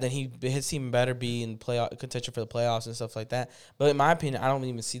in that, then his team better be in playoff contention for the playoffs and stuff like that. But in my opinion, I don't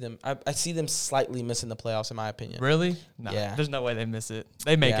even see them. I see them slightly missing the playoffs, in my opinion. Really? Nah, Yeah. There's no way they miss it.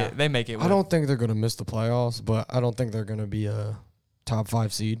 They make Yeah. it. They make it. I don't think they're gonna miss the playoffs, but I don't think they're gonna be a top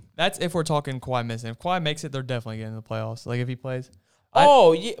 5 seed. That's if we're talking Kawhi missing. If Kawhi makes it, they're definitely getting the playoffs. Like if he plays.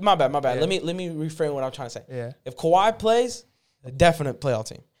 Oh, yeah, my bad. Yeah. Let me reframe what I'm trying to say. Yeah. If Kawhi plays, a definite playoff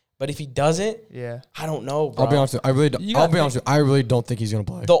team. But if he doesn't, Yeah. I don't know, bro. I'll be honest with you. You I'll gotta be honest with you. I really don't think he's gonna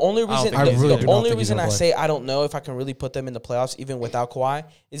play. The only don't reason, think he's gonna the play. only think he's reason gonna I play. say I don't know if I can really put them in the playoffs even without Kawhi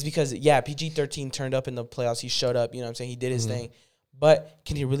is because PG-13 turned up in the playoffs. He showed up. You know what I'm saying? He did his thing. But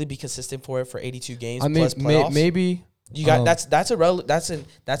can he really be consistent for it for 82 games I mean, plus playoffs? maybe You got that's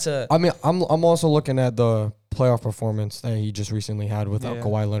a I mean, I'm also looking at the playoff performance that he just recently had without Yeah.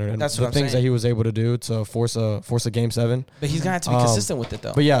 Kawhi Leonard and That's the what I'm things that saying. he was able to do to force a game 7. but he's gonna have to be consistent with it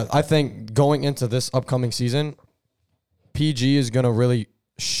though. But yeah, I think going into this upcoming season, PG is gonna really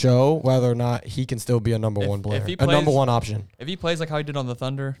show whether or not he can still be a number If- one player, if he a number plays- one option. If he plays like how he did on the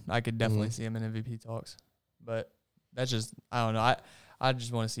Thunder, I could definitely Mm-hmm. see him in MVP talks. But that's just I don't know. I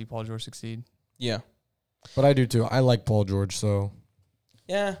just want to see Paul George succeed. Yeah, But I do too. I like Paul George, so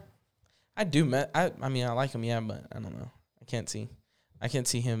yeah, I do. I mean, I like him. Yeah, but I don't know. I can't see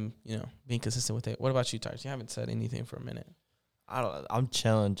him. Being consistent with it. What about you, Tars? You haven't said anything for a minute. I'm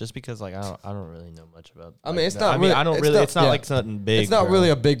chilling just because like I don't really know much about. I mean, like, it's not I mean, really- I don't it's really. not- It's not yeah. like something big. it's not bro. really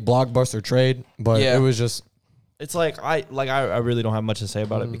a big blockbuster trade, but Yeah. it was just It's like I really don't have much to say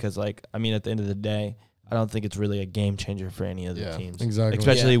about Mhm. it because like I mean at the end of the day I don't think it's really a game changer for any of the Yeah, teams. exactly.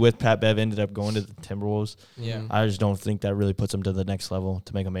 Especially Yeah. with Pat Bev ended up going to the Timberwolves. Yeah. I just don't think that really puts them to the next level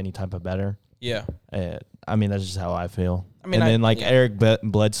to make them any type of better. Yeah, I mean that's just how I feel. I mean, and then like yeah. Eric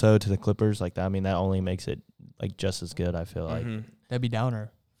Bledsoe to the Clippers, like that. I mean that only makes it like just as good. I feel like. Mhm. Debbie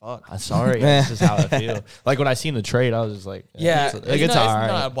Downer. Fuck, I'm sorry. That's just how I feel. Like when I seen the trade, I was just like, Yeah. it's, like, It's it's not, all right.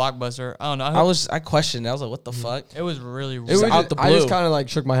 It's not a blockbuster. I don't know. I questioned. I was like, what the fuck? It was really. it really was out just, the I just blue. kind of like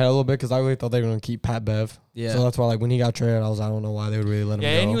shook my head a little bit because I really thought they were gonna keep Pat Bev. Yeah. So that's why like when he got traded, I was I don't know why they would really let him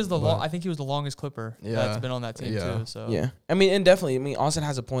yeah, go. and he was but- I think he was the longest Clipper Yeah. that's been on that team Yeah. too. So Yeah, I mean, and definitely, Austin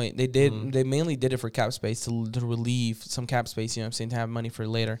has a point. They did. Mhm. They mainly did it for cap space to relieve some cap space. You know what I'm saying, to have money for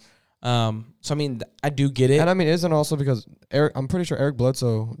later. So I mean, I do get it. And I mean, isn't also because I'm pretty sure Eric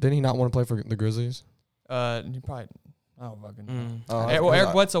Bledsoe didn't he not want to play for the Grizzlies? he probably. Oh fucking. Mm.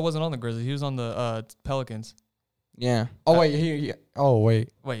 Eric Bledsoe wasn't on the Grizzlies. He was on the Pelicans. Yeah. Oh wait, he oh wait,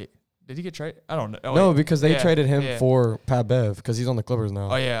 Wait, did he get traded? I don't know. Oh, no, wait. because they Yeah, traded him yeah. for Pat Bev because he's on the Clippers now.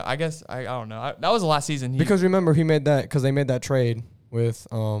 Oh yeah, I guess I don't know. That was the last season. Because remember he made that because they made that trade with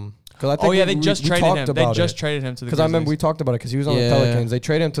because I think oh yeah, we- they just we traded talked him. They about just it. traded him to the. Because I remember we Grizzlies. talked about it because he was on Yeah. the Pelicans. They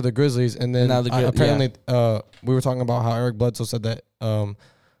traded him to the Grizzlies, and then Now the Gri- apparently we were talking about how Eric Bledsoe said that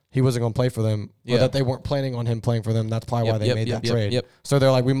he wasn't going to play for them, or Yeah. that they weren't planning on him playing for them. That's probably why they made that trade. Yep. So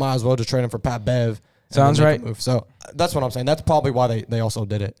they're like, we might as well just trade him for Pat Bev. and Sounds then make a right. move. So that's what I'm saying. That's probably why they also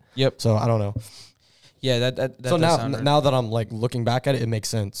did it. Yep. So I don't know. Yeah. That So does now sound right. now that I'm like looking back at it, it makes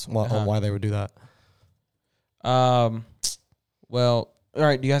sense on why they would do that. Well. All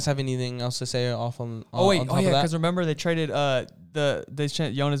right. Do you guys have anything else to say off on? Oh wait, on top oh of yeah, that? because remember they traded they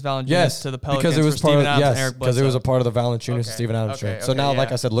sent Jonas Valanciunas Yes, to the Pelicans because it was for part Steven of Adams and yes, Eric because it was a Bledsoe. part of the Valanciunas and Okay, Steven Adams okay, trade. So okay, now, like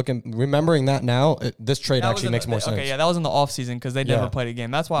yeah. I said, remembering that now, this trade That was actually in makes the- more sense. Okay, yeah, that was in the off season because they never Yeah. played a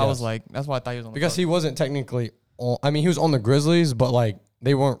game. That's why I was Yes. like, that's why I thought he was on the Because he Pelicans. wasn't technically he was on the Grizzlies, but like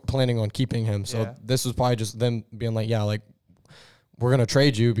they weren't planning on keeping him. So Yeah. this was probably just them being like, yeah, like we're gonna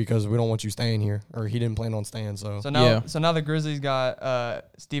trade you because we don't want you staying here, or he didn't plan on staying. So So now, Yeah. so now the Grizzlies got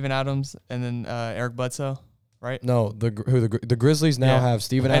Steven Adams and then Eric Bledsoe. right? No, the Grizzlies now Yeah. have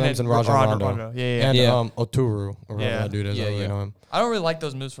Steven And Adams then and Rajon Rondo. Yeah, yeah. And Yeah. Oturu, or whatever Yeah. that dude is. Yeah, I don't really yeah. know him. I don't really like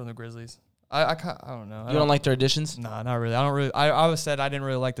those moves from the Grizzlies. I don't know. You don't like their additions? Nah, not really. I don't really. I always said I didn't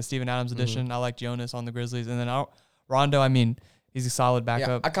really like the Steven Adams addition. I liked Jonas on the Grizzlies, and then Rondo. I mean, he's a solid Yeah,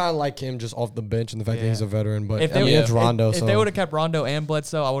 backup. I kind of like him just off the bench and the fact that Yeah. he's a veteran. But if I mean, they, it's Rondo. if so they would have kept Rondo and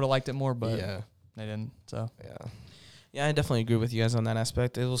Bledsoe, I would have liked it more. But yeah, they didn't. So yeah. Yeah, I definitely agree with you guys on that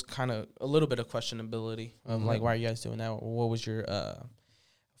aspect. It was kind of a little bit of questionability of like, why are you guys doing that? What was your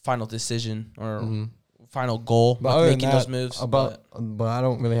final decision or final goal But with other than making that, those moves? but I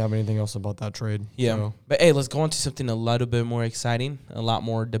don't really have anything else about that trade. Yeah. so. But hey, let's go into something a little bit more exciting, a lot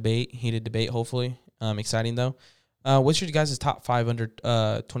more heated debate, hopefully. Exciting though. What's your guys' top 5 under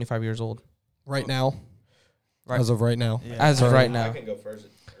 25 years old? right now, Right. as of right now. yeah. As of Sorry. right I now. can go first.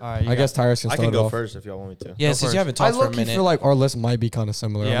 All right, I guess Tyrus can I start can it go off. first if y'all want me to. Yeah, Go since first. you haven't I talked for a look, minute. feel like our list might be kind of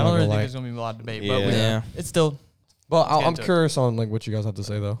similar. Yeah, I I'm don't not really gonna think lie. there's gonna be a lot of debate, Yeah. but Yeah. it's still. But Let's get I'm into it. curious on like what you guys have to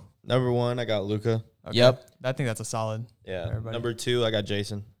say though. Number 1, I got Luca. Okay. Yep. I think that's a solid. Yeah. Everybody. Number 2, I got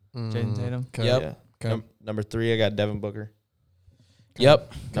Jason. Jaden Tatum. Okay. Yep. Yeah. Okay. Number 3, I got Devin Booker.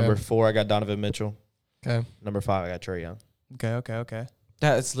 Yep. Number 4, I got Donovan Mitchell. Okay. Number 5, I got Trey Young. Okay.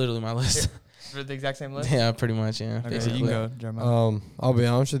 That's literally my list. For the exact same list. Yeah, pretty much. Yeah. Okay, basically. you can go, Jeremiah. I'll be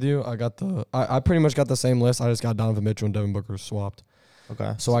honest with you. I pretty much got the same list. I just got Donovan Mitchell and Devin Booker swapped.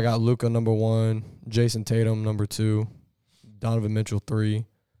 Okay. So I got Luca number 1, Jason Tatum number 2, Donovan Mitchell 3,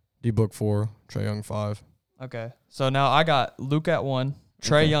 D Book 4, Trey Young 5. Okay. So now I got Luke at 1,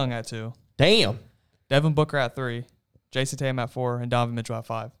 Trey Young at 2, Damn. Devin Booker at 3, Jason Tatum at 4, and Donovan Mitchell at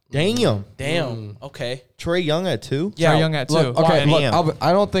 5. Damn. Damn. Okay. Trey Young at 2? Yeah. Trey Young at 2. Look, okay, Why? look, Damn.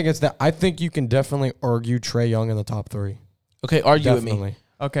 I don't think it's that. I think you can definitely argue Trey Young in the top 3. Okay. Argue with me. Definitely.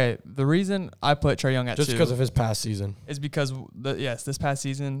 Okay. The reason I put Trey Young at Just 2 because of his past season. is because this past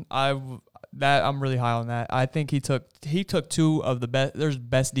season I'm really high on that. I think he took 2 of the best. There's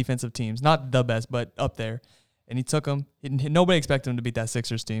best defensive teams, not the best, but up there, and he took them. Nobody expected him to beat that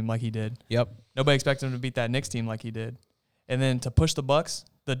Sixers team like he did. Yep. Nobody expected him to beat that Knicks team like he did, and then to push the Bucks,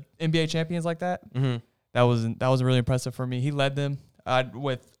 the NBA champions, like that. Mm-hmm. That was really impressive for me. He led them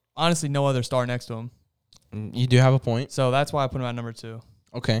with honestly no other star next to him. You do have a point. So that's why I put him at number 2.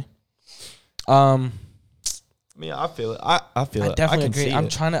 Okay. I mean, I feel it. I feel I it. definitely I can agree. see I'm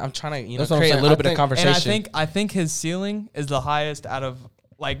it. trying to That's what I'm create a saying. little I bit of think- conversation. And I think his ceiling is the highest out of,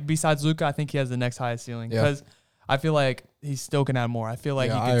 like, besides Luka. I think he has the next highest ceiling Yeah. because I feel like he still can add more. I feel like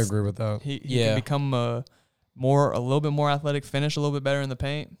Yeah, he I can, agree with that. He Yeah. can become a little bit more athletic, finish a little bit better in the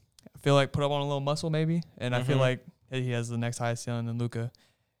paint. I feel like put up on a little muscle maybe, and I feel like he has the next highest ceiling than Luka.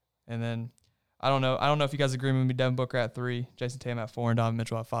 And then I don't know if you guys agree with me. Devin Booker at 3, Jason Tatum at 4, and Donovan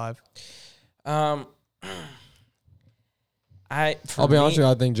Mitchell at 5. I'll I'll be honest with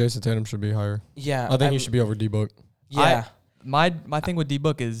you, I think Jason Tatum should be higher. Yeah. I think he should be over D Book. Yeah. My thing with D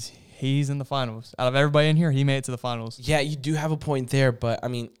Book is he's in the finals. Out of everybody in here, he made it to the finals. Yeah, you do have a point there, but I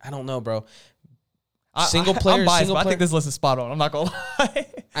mean, I don't know, bro. I'm Single-player- biased, but I think this list is spot on. I'm not gonna lie.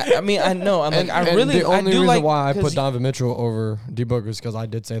 I mean, I know. I'm like, And I really, the I only do reason like why I 'cause put Donovan Mitchell over D Book is because I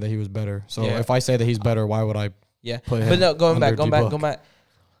did say that he was better. So Yeah. if I say that he's better, why would I Yeah, put him but no, going under back. D-Book?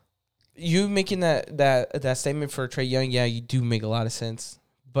 You making that statement for Trey Young, yeah, you do make a lot of sense.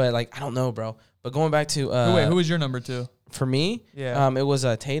 But like, I don't know, bro. But going back to Who was your number 2? for me, Yeah. it was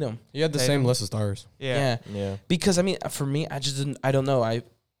Tatum. He had the Tatum. same list as stars. Yeah. Yeah. Because I mean, for me, I just didn't. I don't know. I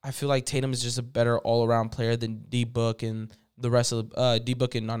feel like Tatum is just a better all around player than D Book and the rest of D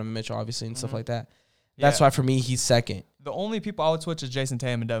Book and Donovan Mitchell, obviously, and stuff like that. That's Yeah. why for me he's second. The only people I would switch is Jason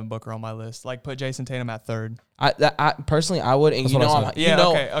Tatum and Devin Booker on my list. Like put Jason Tatum at 3rd. I personally I would, and That's you what know I I'm said. you Yeah,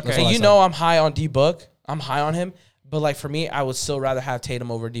 know okay. That's and what I you said. know I'm high on D Book. I'm high on him, but like for me, I would still rather have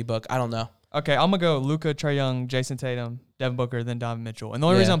Tatum over D Book. I don't know. Okay, I'm gonna go Luka, Trey Young, Jason Tatum, Devin Booker, then Donovan Mitchell. And the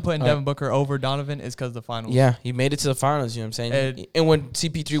only Yeah. reason I'm putting All Devin Booker over Donovan is because of the finals. Yeah, he made it to the finals. You know what I'm saying? And- And when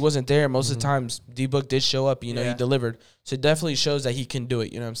CP3 wasn't there, most of the times D Book did show up. You know, he Yeah. delivered. So it definitely shows that he can do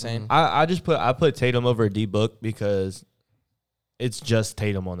it. You know what I'm saying? I put Tatum over D Book because it's just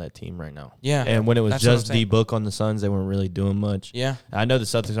Tatum on that team right now. Yeah. And when it was That's what I'm just saying. D Book on the Suns, they weren't really doing much. Yeah. I know the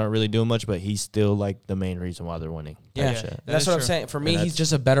Celtics aren't really doing much, but he's still like the main reason why they're winning. Yeah. Type shit. That That's is what I'm true. saying. For me, And he's that's-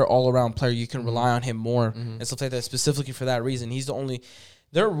 just a better all around player. You can rely on him more and stuff like that. Specifically for that reason, he's the only.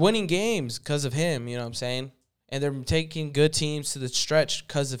 They're winning games because of him. You know what I'm saying? And they're taking good teams to the stretch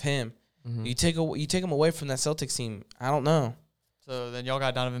because of him. You take him away from that Celtics team. I don't know. So then y'all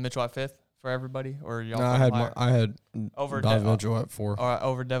got Donovan Mitchell at 5th for everybody, or y'all? No, put I him had higher? I had Over Donovan De- Mitchell at 4. or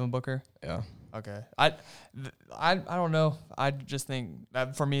over Devin Booker. Yeah. Okay. I don't know. I just think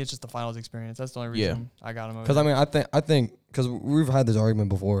that for me it's just the finals experience. That's the only reason I got him over. Because I mean, I think because we've had this argument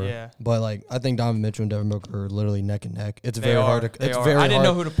before. Yeah. But like, I think Donovan Mitchell and Devin Booker are literally neck and neck. It's They very are. hard to. They It's are. very. I didn't hard,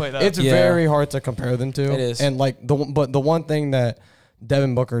 know who to play that. It's Yeah. very hard to compare them to. It is. And like the one thing that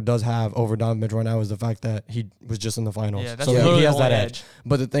Devin Booker does have over Donovan Mitchell right now is the fact that he was just in the finals. Yeah, that's so literally he has the that only edge.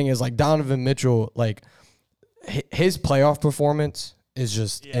 But the thing is, like Donovan Mitchell, like his playoff performance is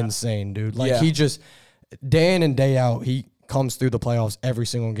just Yeah. insane, dude. Like Yeah. he just day in and day out, he comes through the playoffs every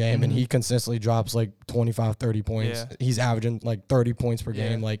single game and he consistently drops like 25, 30 points. Yeah. He's averaging like 30 points per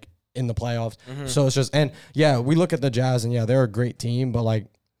game, Yeah. like in the playoffs. So it's just, and yeah, we look at the Jazz and yeah, they're a great team, but like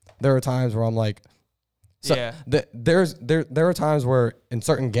there are times where I'm like, so Yeah. there are times where in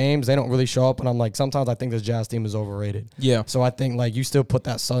certain games they don't really show up, and I'm like, sometimes I think this Jazz team is overrated. Yeah. So I think like you still put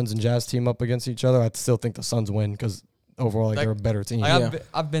that Suns and Jazz team up against each other. I still think the Suns win because overall like, Like- they're a better team. Like Yeah.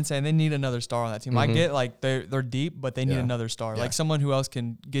 I've been saying they need another star on that team. I Mhm. get like they're deep, but they need Yeah. another star, Yeah. like someone who else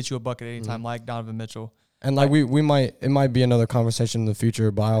can get you a bucket at any time, like Donovan Mitchell. And like it might be another conversation in the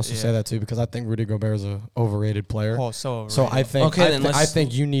future, but I also say Yeah. that too because I think Rudy Gobert is a overrated player. Oh, so overrated. So I think Okay, then I let's-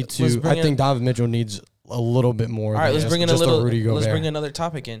 think you need let's to. bring I think in- Donovan Mitchell needs a little bit more. All right, than let's just- bring in a just little. Rudy Let's Gobert. bring another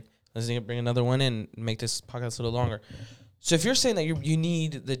topic in. Let's bring another one in and make this podcast a little longer. So if you're saying that you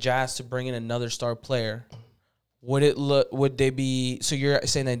need the Jazz to bring in another star player, would they be? So you're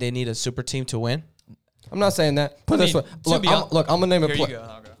saying that they need a super team to win? I'm not saying that. Put I it this mean, way. to Look, be I'm, hon- look, I'm gonna name a Here you player. go.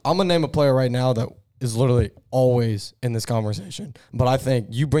 I'll go. I'm gonna name a player right now that is literally always in this conversation. But I think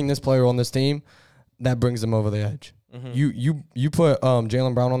you bring this player on this team, that brings them over the edge. You put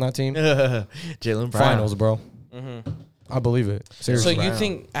Jaylen Brown on that team, Jaylen Brown. finals, bro. I believe it. So Seriously. you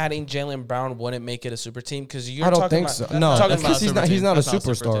think adding Jaylen Brown wouldn't make it a super team? Because you're I don't talking think about, so. No, talking because about he's not. He's not a That's not a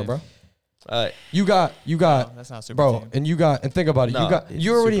super superstar, team. bro. Uh, You got, No, that's not a super bro, team. and you got, and think about it. No,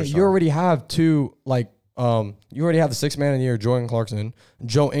 You superstar. already have two like. You already have the 6th man of the year, Jordan Clarkson,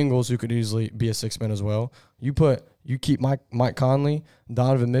 Joe Ingles, who could easily be a 6th man as well. You keep Mike Conley,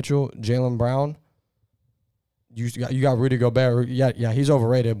 Donovan Mitchell, Jaylen Brown. You got Rudy Gobert. Yeah, he's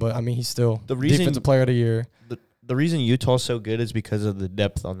overrated, but I mean he's still The reason- defensive player of the year. the reason Utah's so good is because of the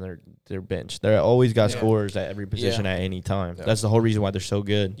depth on their bench. They always got Yeah. scorers at every position Yeah. at any time. Yeah. That's the whole reason why they're so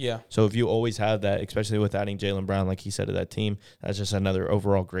good. Yeah. So if you always have that, especially with adding Jaylen Brown, like he said to that team, that's just another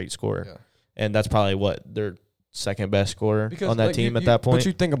overall great scorer. Yeah. And that's probably what their second best scorer on that like, team you- at that point. But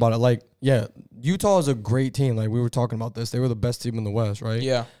you think about it, like, yeah, Utah is a great team. Like we were talking about this, they were the best team in the West, right?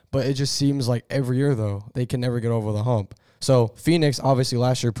 Yeah. But it just seems like every year though they can never get over the hump. So Phoenix obviously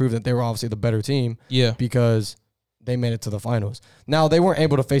last year proved that they were obviously the better team Yeah. because they made it to the finals. Now they weren't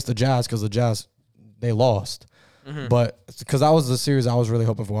able to face the Jazz because the Jazz they lost. But because that was the series I was really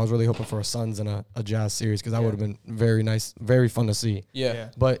hoping for. I was really hoping for a Suns and a Jazz series because that would have been very nice, very fun to see. Yeah. Yeah.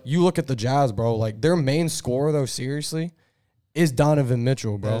 But you look at the Jazz, bro. Like their main scorer, though, seriously, is Donovan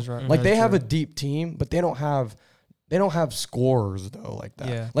Mitchell, bro. That is right. Like they That's have true. a deep team, but they don't have scorers though like that.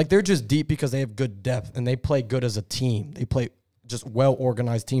 Yeah. Like they're just deep because they have good depth and they play good as a team. They play just well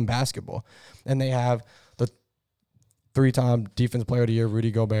organized team basketball, and they have the 3-time defense player of the year,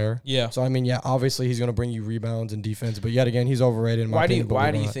 Rudy Gobert. Yeah. So I mean, yeah, obviously he's gonna bring you rebounds and defense, but yet again, he's overrated. In my Why do opinion, but Why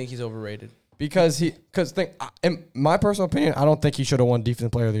we're do you not. think he's overrated? Because in my personal opinion, I don't think he should have won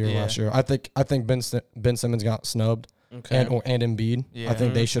Defensive Player of the Year Yeah. last year. I think Ben Simmons got snubbed Okay. and Embiid. Yeah. I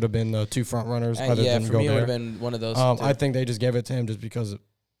think they should have been the two front runners other yeah, than for me, it would have Gobert. been one of those. I think they just gave it to him just because,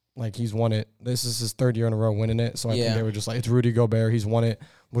 like, he's won it. This is his 3rd year in a row winning it. So I Yeah. think they were just like, it's Rudy Gobert. He's won it.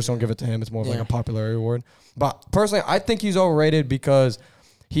 We're just gonna give it to him. It's more of like Yeah. a popularity award. But personally, I think he's overrated because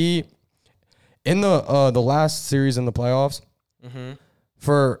he, in the last series in the playoffs, Mm-hmm.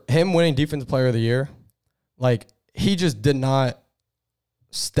 for him winning Defensive Player of the Year, like he just did not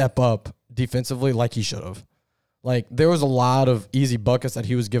step up defensively like he should have. Like there was a lot of easy buckets that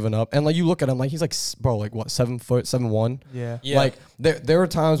he was giving up, and like you look at him, like he's like bro, like what 7 foot, 7'1". Yeah. Yeah. Like there were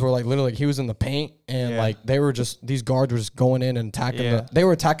times where like literally like, he was in the paint and Yeah. like they were just these guards were just going in and attacking Yeah. they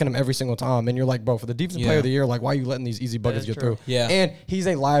were attacking him every single time, and you're like, bro, for the Defensive Yeah. Player of the Year, like why are you letting these easy buckets is get true. through? Yeah. And he's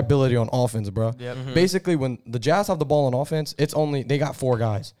a liability on offense, bro. Yep. Basically, when the Jazz have the ball on offense, it's only they got 4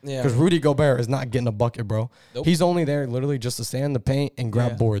 guys. Yeah. Because Rudy Gobert is not getting a bucket, bro. Nope. He's only there literally just to stand in the paint and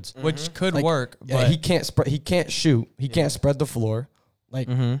grab Yeah. boards. Which could Like, work, Yeah, but he can't spread. He can't shoot. He can't spread the floor. Like,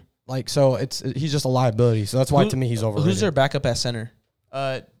 so he's just a liability. So that's why to me he's overrated. Who's their backup at center?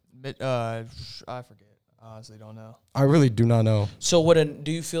 I forget. I honestly don't know. I really do not know. So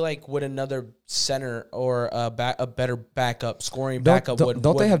do you feel like would another center or a better backup scoring Don't, backup don't,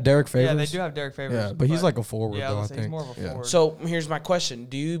 don't they have Derek Favors? Yeah, they do have Derek Favors. Yeah, but he's like a forward yeah, though. I was gonna say, think. he's more of a Yeah. forward. So here's my question: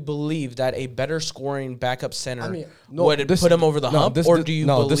 do you believe that a better scoring backup center No, would put him over the hump, or do you?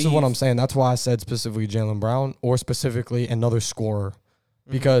 No, believe, this is what I'm saying. That's why I said specifically Jaylen Brown or specifically another scorer,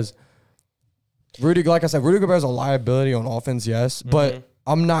 because Like I said, Rudy Gobert is a liability on offense, yes, but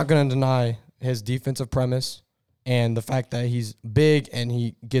I'm not going to deny his defensive premise and the fact that he's big and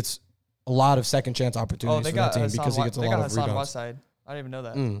he gets a lot of second chance opportunities for that team because he gets a lot of rebounds. Whiteside. I didn't even know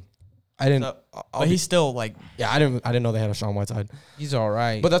that. I didn't. So, but he's still like, yeah, I didn't know they had a Sean Whiteside. He's all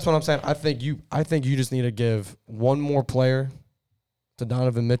right. But that's what I'm saying. I think you just need to give one more player to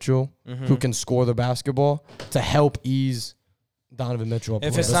Donovan Mitchell who can score the basketball to help ease Donovan Mitchell up.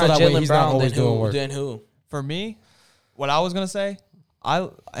 If it's so not that way Jaylen he's not Brown, always then doing who? work. Then who? for me, what I was gonna say,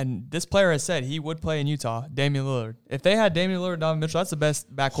 and this player has said he would play in Utah, Damian Lillard. If they had Damian Lillard, Donovan Mitchell, that's the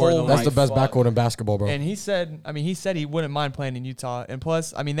best backcourt. in the That's league. the best backcourt in basketball, bro. And he said he wouldn't mind playing in Utah. And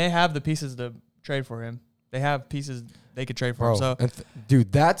plus, they have the pieces to trade for him. They have pieces they could trade for him. So,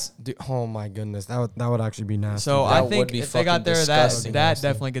 oh my goodness, that would actually be nasty. so That I would think be if they got fucking there, disgusting. that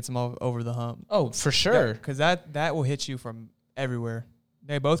definitely gets them over the hump. Oh, for sure. Because that will hit you from everywhere.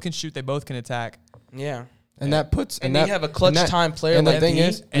 They both can shoot. They both can attack. Yeah. and that puts And then you have a clutch time player and the like thing me,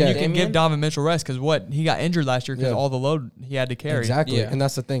 is, And yeah, you can Damian? give Donovan Mitchell rest because he got injured last year because Yeah. all the load he had to carry. Exactly. Yeah. And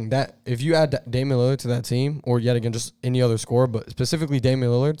that's the thing. That if you add Damian Lillard to that team, or yet again just any other scorer, but specifically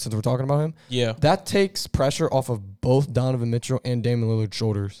Damian Lillard, since we're talking about him, Yeah. that takes pressure off of both Donovan Mitchell and Damian Lillard's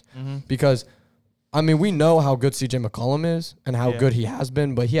shoulders. Mm-hmm. Because we know how good CJ McCollum is and how Yeah. good he has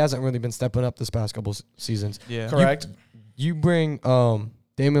been, but he hasn't really been stepping up this past couple seasons. Yeah. Correct. You bring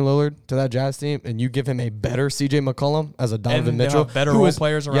Damian Lillard to that Jazz team, and you give him a better CJ McCollum as a Donovan And they'll Mitchell, have better who role is,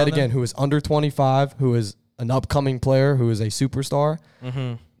 players around yet them. again, who is under 25, who is an upcoming player, who is a superstar.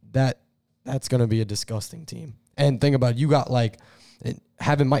 Mm-hmm. That's going to be a disgusting team. And think about it, you got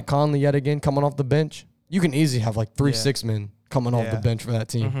having Mike Conley yet again coming off the bench. You can easily have three Yeah. 6 men coming off Yeah. the bench for that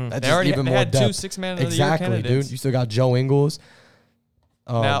team. Mhm. That's They just already even they more had depth. two 6-man of the year Exactly, candidates. dude. You still got Joe Ingles.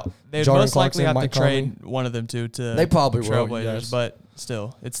 Now they'd Jordan most likely Clarkson, have Mike to Conley. trade one of them to They probably will, Trailblazers, yes. but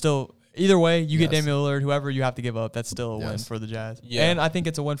it's still either way. You get Yes. Damian Lillard, whoever you have to give up, that's still a win Yes. for the Jazz. Yeah. And I think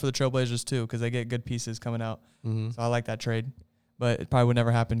it's a win for the Trailblazers too because they get good pieces coming out. Mhm. So I like that trade, but it probably would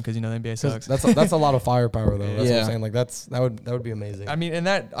never happen because the NBA 'Cause sucks. that's a lot of firepower though. That's what Yeah. I'm saying. That would be amazing.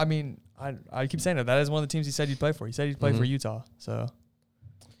 I keep saying that is one of the teams he said he'd play for. He said he'd play for Mhm. Utah. So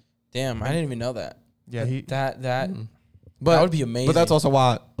Damn, I didn't even know that. yeah, That Mhm. that would be amazing. But that's also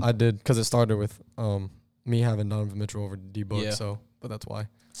why I did, because it started with me having Donovan Mitchell over D Book. Yeah. So, but that's why.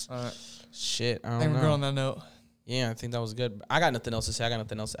 all right. shit. I I don't think we're good know. on that note. Yeah, I think that was good. I got nothing else to say. I got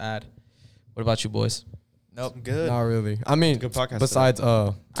nothing else to add. What about you boys? Nope. Good. Not really. I mean, Good podcast besides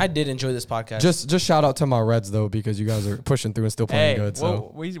I did enjoy this podcast. just shout out to my Reds though, because you guys are pushing through and still playing Hey, good.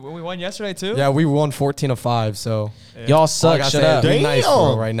 So we won yesterday too. yeah, we won 14-5. So Yeah. y'all all I suck. gotta Shut say is up. be nice Damn.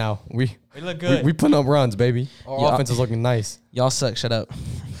 bro, right now. We we look good. we putting up runs, baby. Our Yeah. offense is looking nice. Y'all suck. Shut up.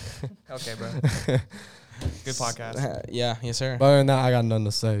 Okay, bro. Good podcast. Yeah. Yes, sir. But other than that, I got nothing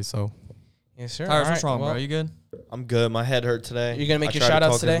to say. So Yes, sir. Tyrus, All what's right, wrong, well, bro? You good? I'm good. My head hurt today. You gonna make I your tried to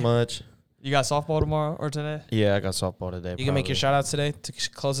shout-outs talk today? As much. You got softball tomorrow or today? Yeah, I got softball today. You gonna make your shout outs today to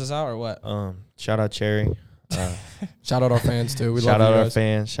close us out or what? Shout out Cherry. shout out our fans too. We Shout love out you our guys.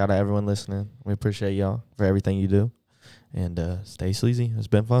 fans. Shout out everyone listening. We appreciate y'all for everything you do. And stay sleazy. It's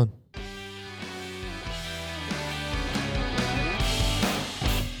been fun.